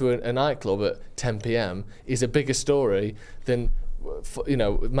go into a nightclub at 10 p.m. is a bigger story than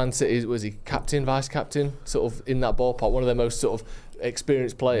Man City. Was he captain, vice captain, sort of in that ballpark, one of their most sort of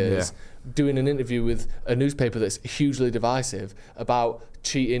experienced players, doing an interview with a newspaper that's hugely divisive about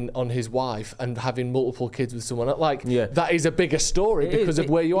cheating on his wife and having multiple kids with someone else. That is a bigger story because of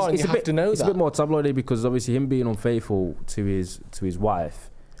where you are, and you have to know that. It's a bit more tabloidy because obviously him being unfaithful to his wife,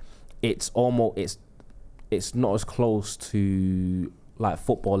 it's not as close to like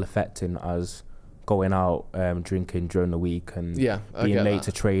football affecting as going out drinking during the week and being late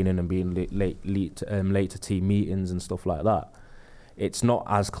to training and being late to team meetings and stuff like that. It's not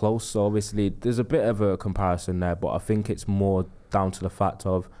as close, so obviously there's a bit of a comparison there, but I think it's more down to the fact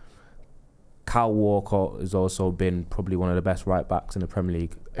of Kyle Walker has also been probably one of the best right backs in the Premier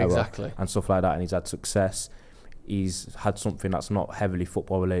League era and stuff like that, and he's had success. He's had something that's not heavily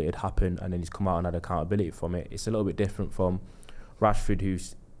football related happen, and then he's come out and had accountability from it. It's a little bit different from Rashford, who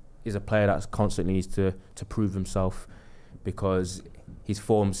is a player that constantly needs to prove himself because his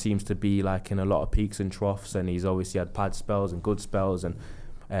form seems to be like in a lot of peaks and troughs, and he's obviously had bad spells and good spells,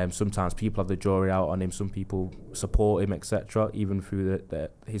 and sometimes people have the jury out on him, some people support him, etc., even through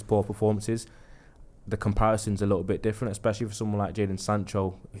his poor performances. The comparison's a little bit different, especially for someone like Jadon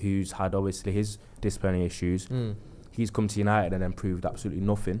Sancho, who's had obviously his disciplinary issues. He's come to United and then proved absolutely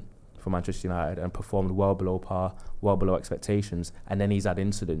nothing for Manchester United and performed well below par, well below expectations, and then he's had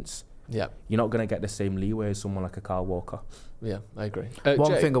incidents. You're not going to get the same leeway as someone like a Kyle Walker. Yeah, I agree.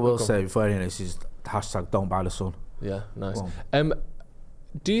 One thing I will say before any of this is hashtag don't buy the sun. Yeah, nice.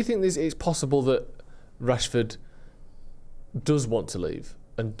 Do you think it's possible that Rashford does want to leave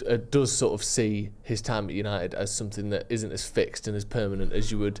and does sort of see his time at United as something that isn't as fixed and as permanent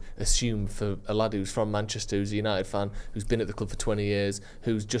as you would assume for a lad who's from Manchester, who's a United fan, who's been at the club for 20 years,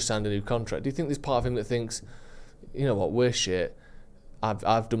 who's just signed a new contract? Do you think there's part of him that thinks, you know what, we're shit,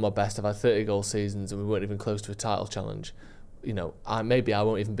 I've done my best, I've had 30 goal seasons and we weren't even close to a title challenge. Maybe I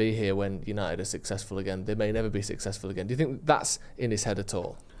won't even be here when United are successful again. They may never be successful again. Do you think that's in his head at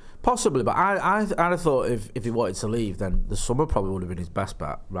all? Possibly, but I'd have thought if he wanted to leave, then the summer probably would have been his best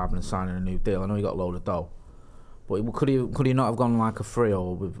bet rather than signing a new deal. I know he got a load of dough, but could he not have gone like a free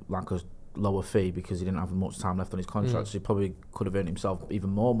or with like a lower fee because he didn't have much time left on his contract? So he probably could have earned himself even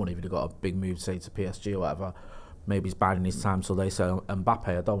more money if he'd have got a big move, say to PSG or whatever. Maybe he's biding his time till they sell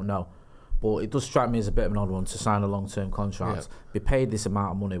Mbappe, I don't know. But it does strike me as a bit of an odd one to sign a long-term contract, be paid this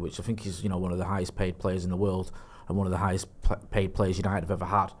amount of money, which I think is one of the highest paid players in the world and one of the highest paid players United have ever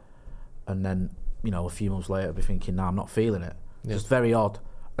had. And then, a few months later, be thinking, I'm not feeling it. Just very odd.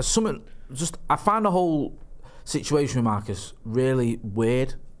 I find the whole situation with Marcus really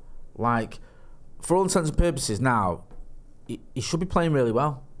weird. Like, for all intents and purposes now, he should be playing really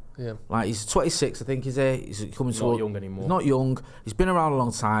well. Yeah. Like, he's 26, I think he's coming to... Not young anymore. He's not young. He's been around a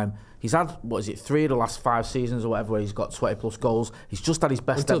long time. He's had, 3 of the last 5 seasons or whatever where he's got 20-plus goals. He's just had his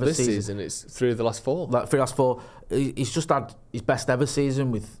best Until ever this season. It's 3 of the last 4. Like, 3 of the last 4. He's just had his best ever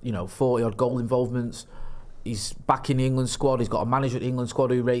season with, 40-odd goal involvements. He's back in the England squad. He's got a manager at the England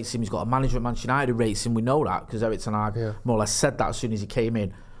squad who rates him. He's got a manager at Manchester United who rates him. We know that because Eric Ten Hag more or less said that as soon as he came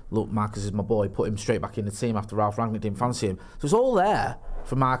in. Look, Marcus is my boy. Put him straight back in the team after Ralph Rangnick didn't fancy him. So it's all there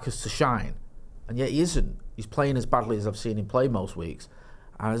for Marcus to shine. And yet he isn't. He's playing as badly as I've seen him play most weeks.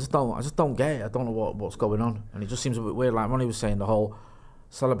 And I just don't get it. I don't know what's going on. And it just seems a bit weird. Like Ronnie was saying, the whole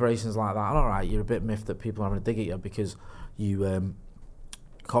celebrations like that. And all right, you're a bit miffed that people are having a dig at you because you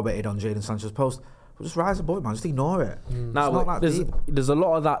commented on Jadon Sancho's post. But just rise above it, man. Just ignore it. Now, there's a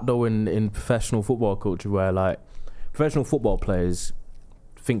lot of that though in professional football culture where like professional football players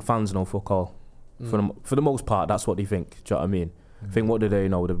think fans know fuck all. For the most part, that's what they think. Do you know what I mean? Think what do they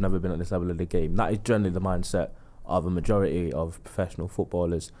know? They've never been at this level of the game. That is generally the mindset of a majority of professional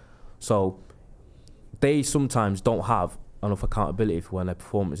footballers. So they sometimes don't have enough accountability for when their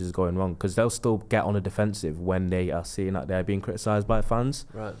performance is going wrong because they'll still get on the defensive when they are seeing that they're being criticised by fans.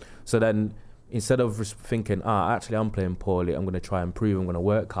 Right. So then instead of thinking, actually I'm playing poorly, I'm going to try and improve, I'm going to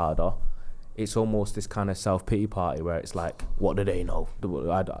work harder, it's almost this kind of self-pity party where it's like, what do they know?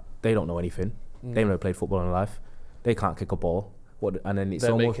 They don't know anything. They've never played football in their life. They can't kick a ball. And then it's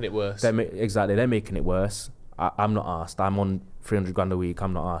they're almost making it worse. Exactly, they're making it worse. I'm not asked. I'm on 300 grand a week.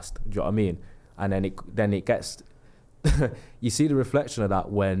 I'm not asked. Do you know what I mean? And then it gets. You see the reflection of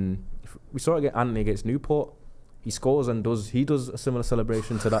that when we saw it Anthony against Newport. He scores and does a similar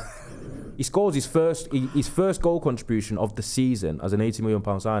celebration to that. He scores his first goal contribution of the season as an £80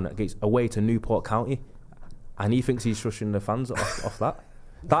 million signing against away to Newport County, and he thinks he's shushing the fans off that.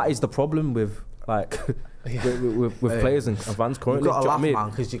 That is the problem with like. with players and fans currently. You've got to laugh, man,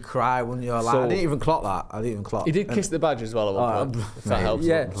 because you cry when you're like, I didn't even clock that. He did kiss the badge as well at one point, if that helps.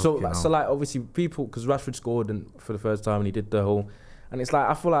 Yeah, so like obviously people, because Rashford scored for the first time and he did the whole, and it's like,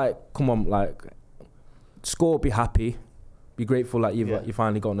 I feel like, come on, like, score, be happy, be grateful that you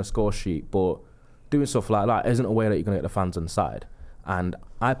finally got on the score sheet, but doing stuff like that isn't a way that you're going to get the fans on side. And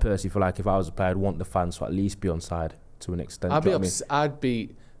I personally feel like if I was a player, I'd want the fans to at least be on side to an extent. I'd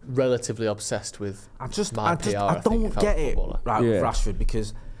be relatively obsessed with I don't get it with Rashford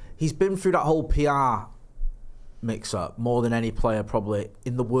because he's been through that whole PR mix-up more than any player probably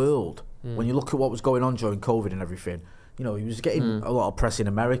in the world. When you look at what was going on during COVID and everything, he was getting a lot of press in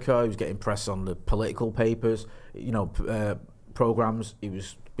America, he was getting press on the political papers, programmes, he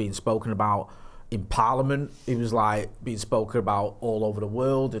was being spoken about in Parliament, he was like being spoken about all over the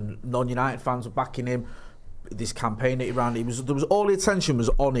world, and non-United fans were backing him. This campaign that he ran, there was all the attention was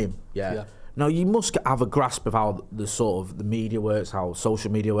on him. Yeah. Now you must have a grasp of how the sort of the media works, how social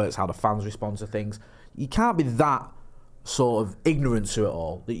media works, how the fans respond to things. You can't be that sort of ignorant to it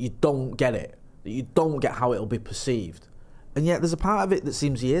all that you don't get it, that you don't get how it'll be perceived. And yet there's a part of it that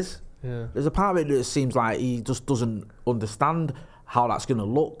seems he is. Yeah. There's a part of it that seems like he just doesn't understand how that's going to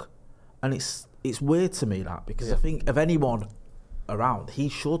look, and it's weird to me that because I think of anyone around, he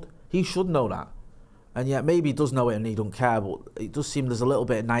should know that. And yet maybe he does know it and he don't care, but it does seem there's a little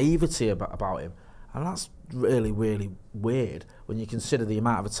bit of naivety about him. And that's really, really weird when you consider the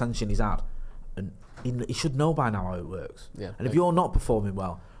amount of attention he's had. And he should know by now how it works. Yeah, and if you're not performing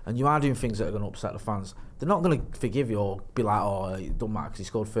well and you are doing things that are going to upset the fans, they're not going to forgive you or be like, it doesn't matter because he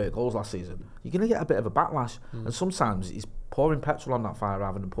scored 30 goals last season. You're going to get a bit of a backlash. And sometimes he's pouring petrol on that fire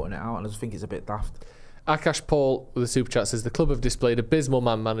rather than putting it out. And I just think it's a bit daft. Akash Paul with a super chat says the club have displayed abysmal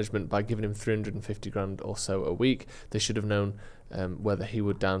man management by giving him 350 grand or so a week. They should have known whether he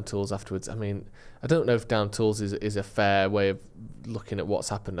would down tools afterwards. I mean, I don't know if down tools is a fair way of looking at what's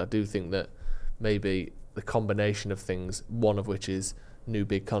happened. I do think that maybe the combination of things, one of which is new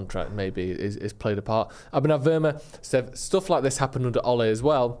big contract, maybe is played a part. Abhinav Verma said stuff like this happened under Ole as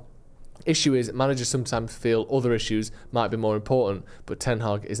well. Issue is managers sometimes feel other issues might be more important, but Ten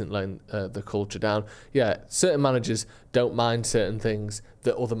Hag isn't letting the culture down. Yeah, certain managers don't mind certain things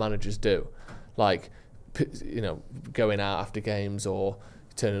that other managers do, like going out after games or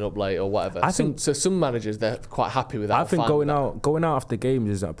turning up late or whatever. I think some managers, they're quite happy with that. I think going out after games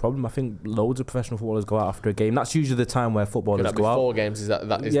isn't a problem. I think loads of professional footballers go out after a game. That's usually the time where footballers go out. 4 games is that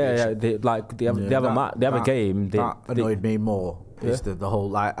is they have a game. That annoyed me more. Is the whole,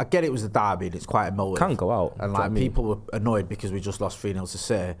 like, I get it was the derby and it's quite emotive. Can go out. And like people were annoyed because we just lost 3-0 to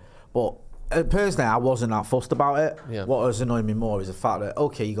City. But personally, I wasn't that fussed about it. Yeah. What was annoying me more is the fact that,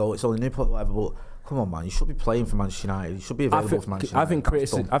 okay, you go, it's only Newport, whatever, but come on, man, you should be playing for Manchester United. You should be available for Manchester United.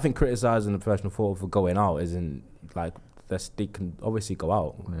 I think criticising the professional football for going out isn't, like, they can obviously go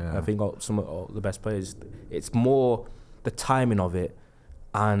out. Yeah. I think some of the best players. It's more the timing of it,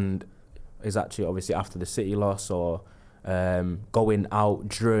 and is actually obviously after the City loss or going out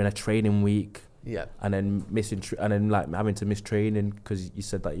during a training week. Yeah. And then and then like having to miss training because you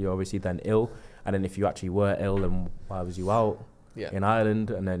said that you're obviously then ill, and then if you actually were ill, then why was you out in Ireland?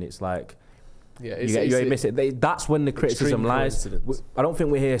 And then it's like, you miss it. That's when the criticism lies. I don't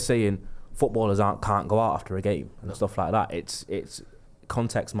think we're here saying footballers can't go out after a game and stuff like that. It's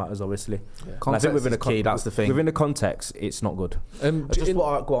context matters, obviously. Yeah. Context is key. That's the thing. Within the context, it's not good. Go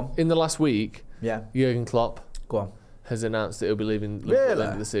on. In the last week, Jurgen Klopp has announced that he'll be leaving Liverpool at the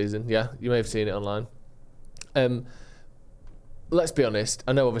end of the season. Yeah, you may have seen it online. Let's be honest.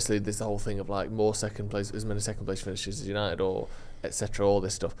 I know obviously there's the whole thing of like as many second place finishes as United or etc. All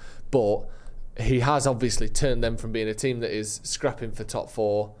this stuff, but he has obviously turned them from being a team that is scrapping for top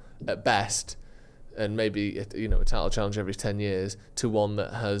 4 at best, and maybe a title challenge every 10 years, to one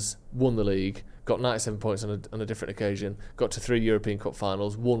that has won the league, got 97 points on a different occasion, got to 3 European Cup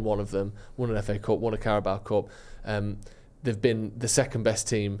finals, won one of them, won an FA Cup, won a Carabao Cup. They've been the second best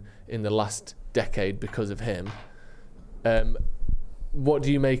team in the last decade because of him. What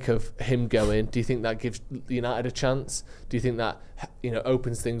do you make of him going? Do you think that gives United a chance? Do you think that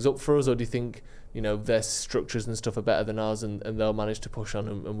opens things up for us, or do you think their structures and stuff are better than ours, and they'll manage to push on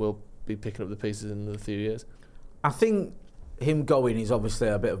and we'll be picking up the pieces in another few years? I think him going is obviously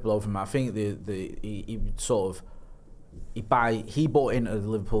a bit of a blow from him. I think he bought into the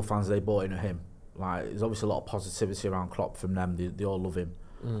Liverpool fans. They bought into him. Like, there's obviously a lot of positivity around Klopp from them. They all love him,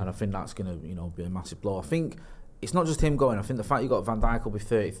 and I think that's going to be a massive blow. I think it's not just him going. I think the fact you got Van Dijk will be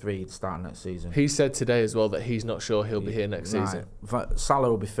 33 starting next season. He said today as well that he's not sure he'll be here next season. Salah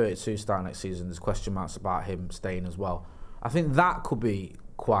will be 32 starting next season. There's question marks about him staying as well. I think that could be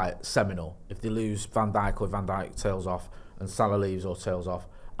quite seminal if they lose Van Dijk, or Van Dijk tails off and Salah leaves or tails off,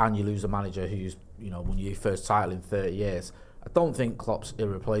 and you lose a manager who's won your first title in 30 years. I don't think Klopp's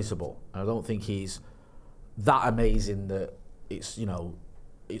irreplaceable. I don't think he's that amazing that it's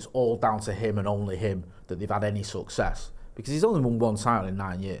all down to him and only him that they've had any success, because he's only won one title in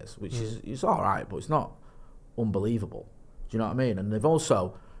 9 years, which is all right, but it's not unbelievable. Do you know what I mean? And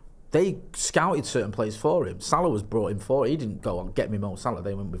they scouted certain players for him. Salah was brought in for it. He didn't go and get me Mo Salah.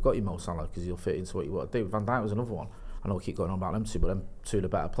 They went, we've got you Mo Salah because he'll fit into what you want to do. Van Dijk was another one. I know we keep going on about them two, but them two are the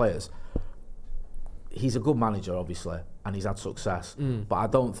better players. He's a good manager, obviously, and he's had success. But I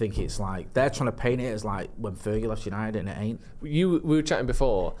don't think it's like they're trying to paint it as like when Fergie left United, and it ain't. We were chatting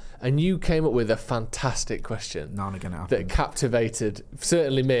before, and you came up with a fantastic question. Now and again, that captivated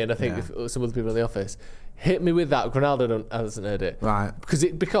certainly me, and I think some other people in the office. Hit me with that. Ronaldo hasn't heard it, right? Because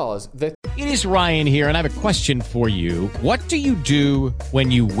it is Ryan here, and I have a question for you. What do you do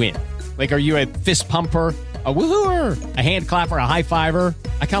when you win? Like, are you a fist pumper, a woohooer, a hand clapper, a high fiver?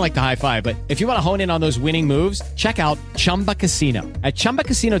 I kind of like the high five, but if you want to hone in on those winning moves, check out Chumba Casino. At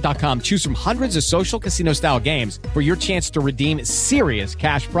ChumbaCasino.com, choose from hundreds of social casino-style games for your chance to redeem serious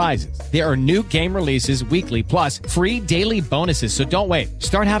cash prizes. There are new game releases weekly, plus free daily bonuses. So don't wait.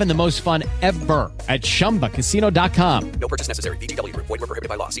 Start having the most fun ever at ChumbaCasino.com. No purchase necessary. VGW. Void where prohibited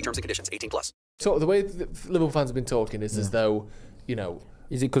by law. See terms and conditions. 18+. So the way Liverpool fans have been talking is as though,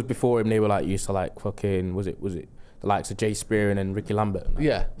 Is it because before him they were like used to like fucking was it the likes of Jay Spearing and Ricky Lambert? And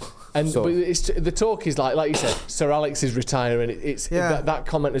yeah, and but the talk is like you said, Sir Alex is retiring. That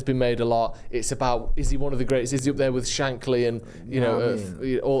comment has been made a lot. It's about, is he one of the greatest? Is he up there with Shankly and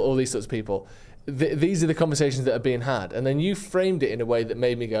all these sorts of people? These are the conversations that are being had, and then you framed it in a way that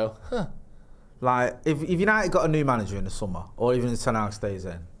made me go, huh. Like if United got a new manager in the summer, or even if Sir Alex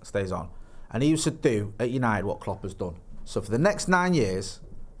stays on, and he used to do at United what Klopp has done. So for the next 9 years,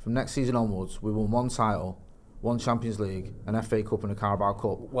 from next season onwards, we won one title, one Champions League, an FA Cup and a Carabao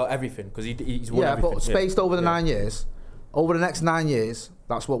Cup. Well, everything, because he's won everything. Yeah, but spaced over the 9 years. Over the next 9 years,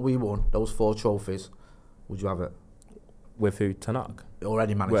 that's what we won, those 4 trophies. Would you have it? With who? Tanak? Or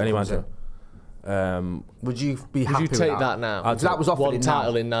any manager. With any manager. Would you be happy with that? Would you take that now? That was offered one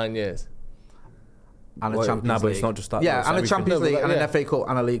title in 9 years. And a Champions League. But it's not just that. Yeah, and a Champions League and an FA Cup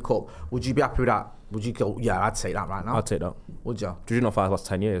and a League Cup. Would you be happy with that? Would you go, yeah, I'd take that right now? I'd take that. Would you? Did you not fight the last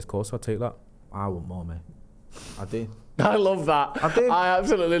 10 years? Of course, I'd take that. I want more, mate. I do. I love that. I do. I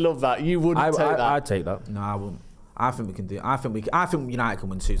absolutely love that. You wouldn't take that. I'd take that. No, I wouldn't. I think we can do it. I think United can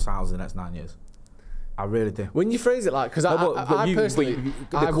win 2 titles in the next 9 years. I really do. When you phrase it like, because I personally,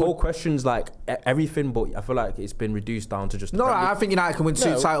 the whole question's like everything, but I feel like it's been reduced down to just. No, I think United can win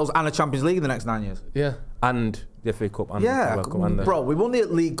 2 titles and a Champions League in the next 9 years. Yeah, and the FA Cup and the World Cup. And bro, we won the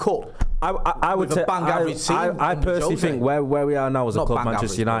League Cup. I would say bang average team. I personally think where we are now as a club,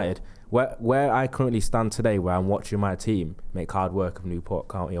 Manchester United, where I currently stand today, where I'm watching my team make hard work of Newport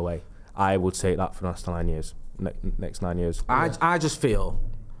County away, I would take that for the next 9 years. Next 9 years. I just feel,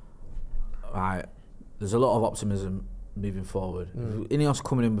 right, there's a lot of optimism moving forward. Ineos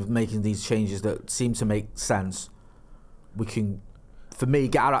coming in with making these changes that seem to make sense. We can, for me,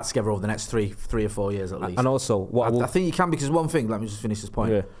 get our act together over the next three or 4 years at least. And also, I think you can, because one thing, let me just finish this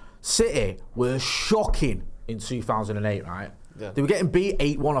point. Yeah. City were shocking in 2008, right? Yeah. They were getting beat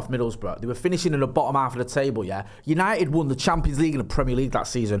 8-1 off Middlesbrough. They were finishing in the bottom half of the table, yeah? United won the Champions League and the Premier League that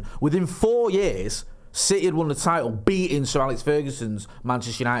season. Within 4 years, City had won the title, beating Sir Alex Ferguson's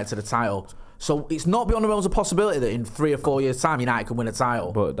Manchester United to the title. So it's not beyond the realms of possibility that in 3 or 4 years' time, United can win a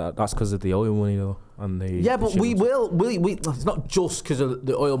title. But that's because of the oil money, though. And but we will. It's not just because of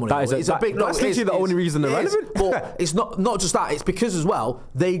the oil money. That's literally the only reason they're relevant. But it's not just that. It's because as well,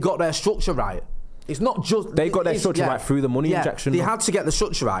 they got their structure right. It's not just they got their structure right through the money injection. They had to get the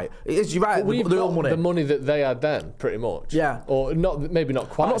structure right. You're right. We've the got oil money. the money that they had then, pretty much. Yeah. Or maybe not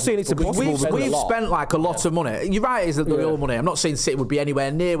quite. I'm not saying it's impossible. We've spent like a lot of money. You're right. Is that the oil money? I'm not saying City would be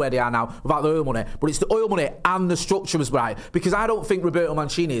anywhere near where they are now without the oil money. But it's the oil money and the structure was right. Because I don't think Roberto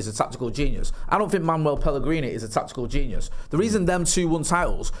Mancini is a tactical genius. I don't think Manuel Pellegrini is a tactical genius. The reason them two won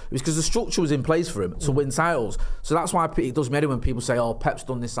titles is because the structure was in place for him to win titles. So that's why it does me head in when people say, "Oh, Pep's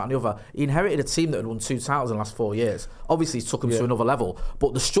done this, that, and the other." He inherited a team that had won 2 titles in the last 4 years. Obviously, it took them to another level,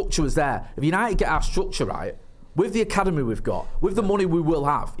 but the structure was there. If United get our structure right, with the academy we've got, with the money we will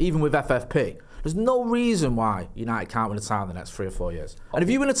have, even with FFP, there's no reason why United can't win a title in the next 3 or 4 years. And if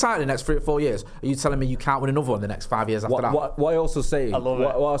you win a title in the next 3 or 4 years, are you telling me you can't win another one in the next 5 years after that? What I also say, I love it.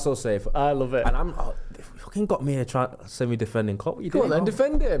 What I also say, I love it. And I'm fucking got me here trying to send me defending Klopp. What you Go on then,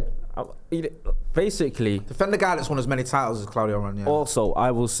 defend him. Basically, defend the guy that's won as many titles as Claudio Ranieri. Also,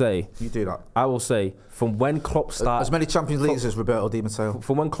 I will say, you do that. I will say, from when Klopp started, as many Champions Leagues as Roberto Di Matteo.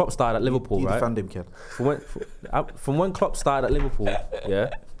 From when Klopp started at Liverpool, you right? defend him, kid. From when Klopp started at Liverpool, yeah,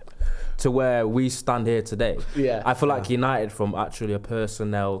 to where we stand here today, I feel like United, from actually a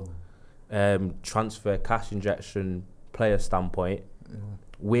personnel, transfer, cash injection, player standpoint,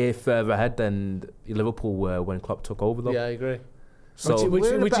 we're further ahead than Liverpool were when Klopp took over, though. Yeah, I agree. So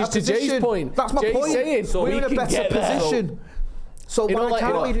which is to Jay's point. That's my point. Saying, so we're in a better position. So why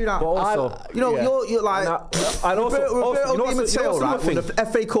can't we do that? But also, you're like Roberto Di Matteo, right? Won the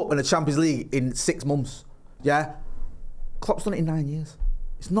FA Cup and the Champions League in 6 months. Yeah, Klopp's done it in 9 years.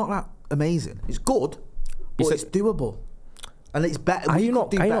 It's not that amazing. It's good, but it's doable, and it's better. Are you not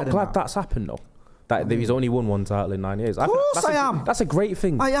glad that's happened though? That he's only won 1 title in 9 years. Of course I am. That's a great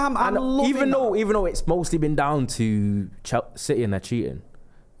thing. I am. I'm loving even though it's mostly been down to City and their cheating.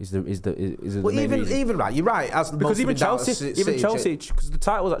 Even right, you're right. Because even Chelsea, because the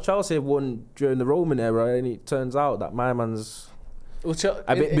titles that Chelsea have won during the Roman era, and it turns out that my man's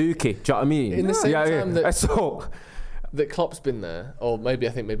a bit booky. Do you know what I mean? In the same time that Klopp's been there, or maybe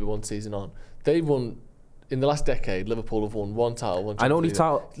 1 season on, they've won. In the last decade, Liverpool have won 1 title, 1 Champions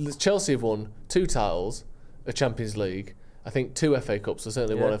League. Chelsea have won 2 titles, a Champions League, I think 2 FA Cups, or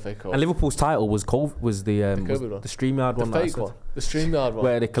certainly 1 FA Cup. And Liverpool's title was the StreamYard one. The fake one. The StreamYard one.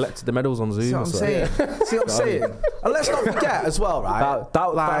 Where they collected the medals on Zoom. See what I'm saying? And let's not forget as well, right?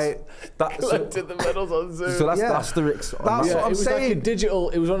 Collected the medals on Zoom. So that's the asterisk. That's what I'm saying. Like a digital,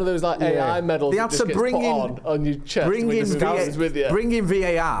 it was one of those like AI medals they had to bring in on your chest. Bring in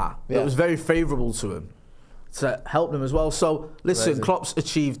VAR that was very favourable to him to help them as well. So listen, Klopp's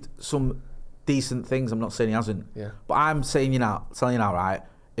achieved some decent things. I'm not saying he hasn't. Yeah. But I'm saying telling you now, right?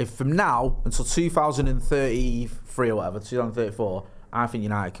 If from now until 2033 or whatever, 2034, I think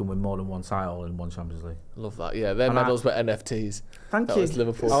United can win more than 1 title and 1 Champions League. Love that. Yeah, their medals were NFTs. Thank you. That was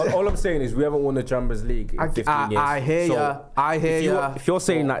Liverpool. All I'm saying is we haven't won the Champions League in 15 years. I hear you. If you're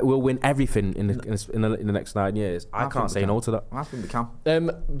saying that we'll win everything in the next 9 years, I can't say no to that. I think we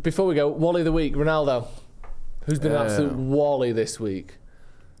can. Before we go, Wally of the week, Ronaldo. Who's been an absolute Wally this week?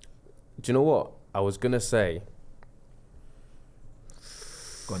 Do you know what? I was going to say...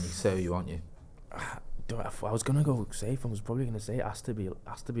 Go on, you say who you want, you. I was going to go safe. I was probably going to say it has to be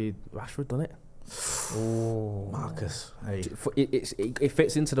Rashford, doesn't it? Oh, Marcus. Hey. It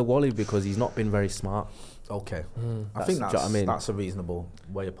fits into the Wally because he's not been very smart. Okay. I think that's a reasonable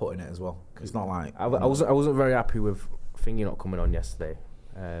way of putting it as well. It's not like... I wasn't very happy with Thingy not coming on yesterday.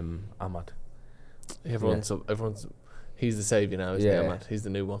 Ahmad. Everyone's he's the saviour now, isn't he, Ahmad? He's the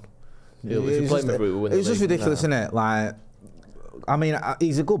new one. If you play him, we'll win. It's just ridiculous, isn't it? Like, I mean,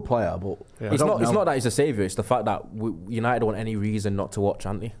 he's a good player, but it's not that he's a saviour. It's the fact that United don't want any reason not to watch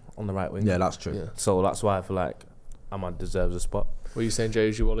Ante on the right wing. Yeah, that's true. Yeah. So that's why I feel like Ahmad deserves a spot. What are you saying, Jay?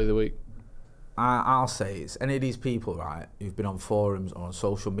 Is your Wally of the week? I'll say it's any of these people, right, who've been on forums or on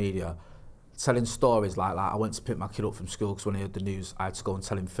social media telling stories like that. I went to pick my kid up from school because when I heard the news, I had to go and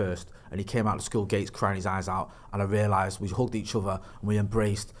tell him first. And he came out the school gates crying his eyes out. And I realised we hugged each other and we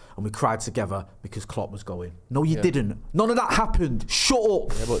embraced and we cried together because Klopp was going. No, you didn't. None of that happened. Shut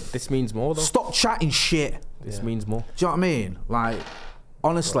up. Yeah, but this means more, though. Stop chatting shit. This means more. Do you know what I mean? Like,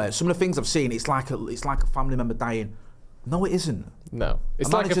 honestly, some of the things I've seen, it's like a family member dying. No, it isn't. No. It's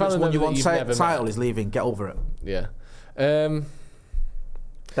a like a manager that's family won you member one that you've never title met. is leaving. Get over it. Yeah.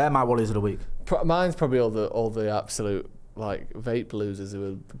 They're my Wallies of the week. Mine's probably all the absolute like vape losers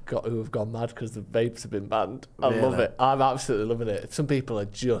who have gone mad because the vapes have been banned. I love it. I'm absolutely loving it. Some people are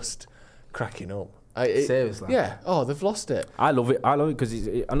just cracking up. Seriously? Yeah. Oh, they've lost it. I love it because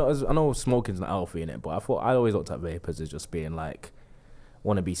I know smoking's not healthy in it, but I always looked at vapors as just being like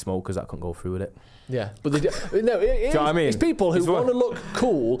wannabe smokers that couldn't go through with it. Yeah, but no, you know what I mean? It's people who want to look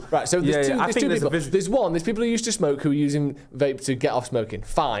cool, right? So there's two people. There's people who used to smoke who are using vape to get off smoking.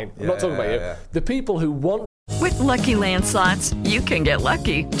 Fine, I'm not talking about you. Yeah. The people who want. With Lucky Land Slots, you can get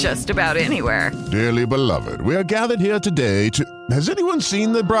lucky just about anywhere. Dearly beloved, we are gathered here today to. Has anyone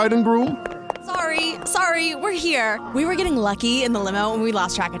seen the bride and groom? Sorry, we're here. We were getting lucky in the limo and we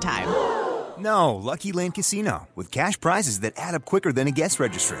lost track of time. No, Lucky Land Casino, with cash prizes that add up quicker than a guest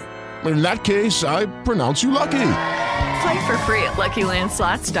registry. In that case, I pronounce you lucky. Play for free at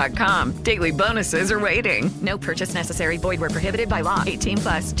LuckyLandSlots.com. Daily bonuses are waiting. No purchase necessary. Void where prohibited by law.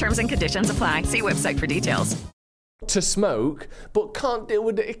 18+. Terms and conditions apply. See website for details. To smoke, but can't deal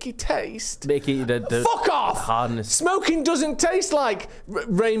with the icky taste. Fuck off! Hardness. Smoking doesn't taste like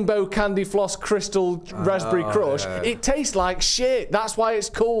rainbow candy floss crystal raspberry crush. Yeah. It tastes like shit. That's why it's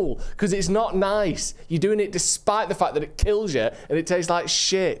cool, because it's not nice. You're doing it despite the fact that it kills you and it tastes like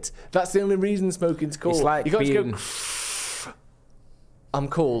shit. That's the only reason smoking's cool. It's like you got to go. I'm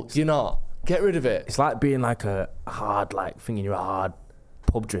cool. You're not. Get rid of it. It's like being like a hard, like thinking you're a hard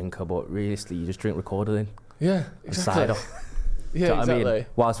pub drinker, but realistically you just drink recorded in. Yeah, exactly. Yeah, exactly. I mean?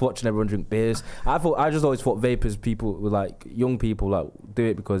 Whilst watching everyone drink beers, I just always thought vapors, people were like young people like do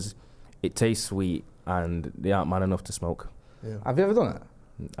it because it tastes sweet and they aren't man enough to smoke. Yeah. Have you ever done it?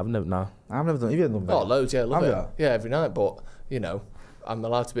 I've never done it. Have you ever done vape? Oh, loads. Yeah, love Have it. you? Yeah, every night. But you know, I'm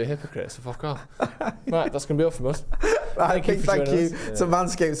allowed to be a hypocrite, so fuck off. Right, that's gonna be all from us. Thank you to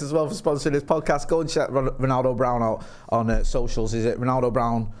Manscaped as well for sponsoring this podcast. Go and check Ronaldo Brown out on socials. Is it Ronaldo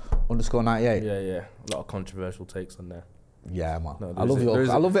Brown _98? Yeah. A lot of controversial takes on there. Yeah, man. No, I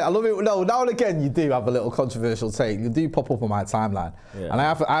love it. No, now and again you do have a little controversial take. You do pop up on my timeline, and I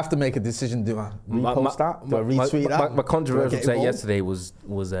have to make a decision. Do I repost that? Do I retweet that? My controversial take yesterday was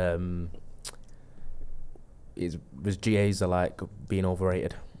GAs are like being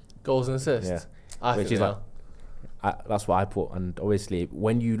overrated. Goals and assists. Yeah, I think they are. That's what I put, and obviously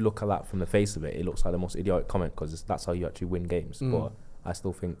when you look at that from the face of it, it looks like the most idiotic comment because that's how you actually win games. But I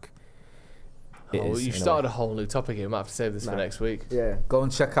still think. You started a whole new topic here. We might have to save this for next week. Yeah. Go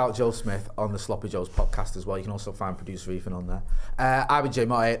and check out Joe Smith on the Sloppy Joe's podcast as well. You can also find producer Ethan on there. I've been Jay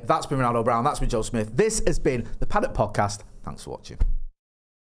Motte. That's been Ronaldo Brown. That's been Joe Smith. This has been the Paddock Podcast. Thanks for watching.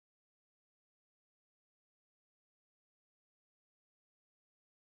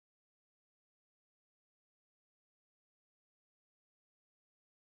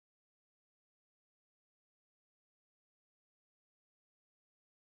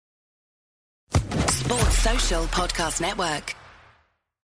 Sports Social Podcast Network.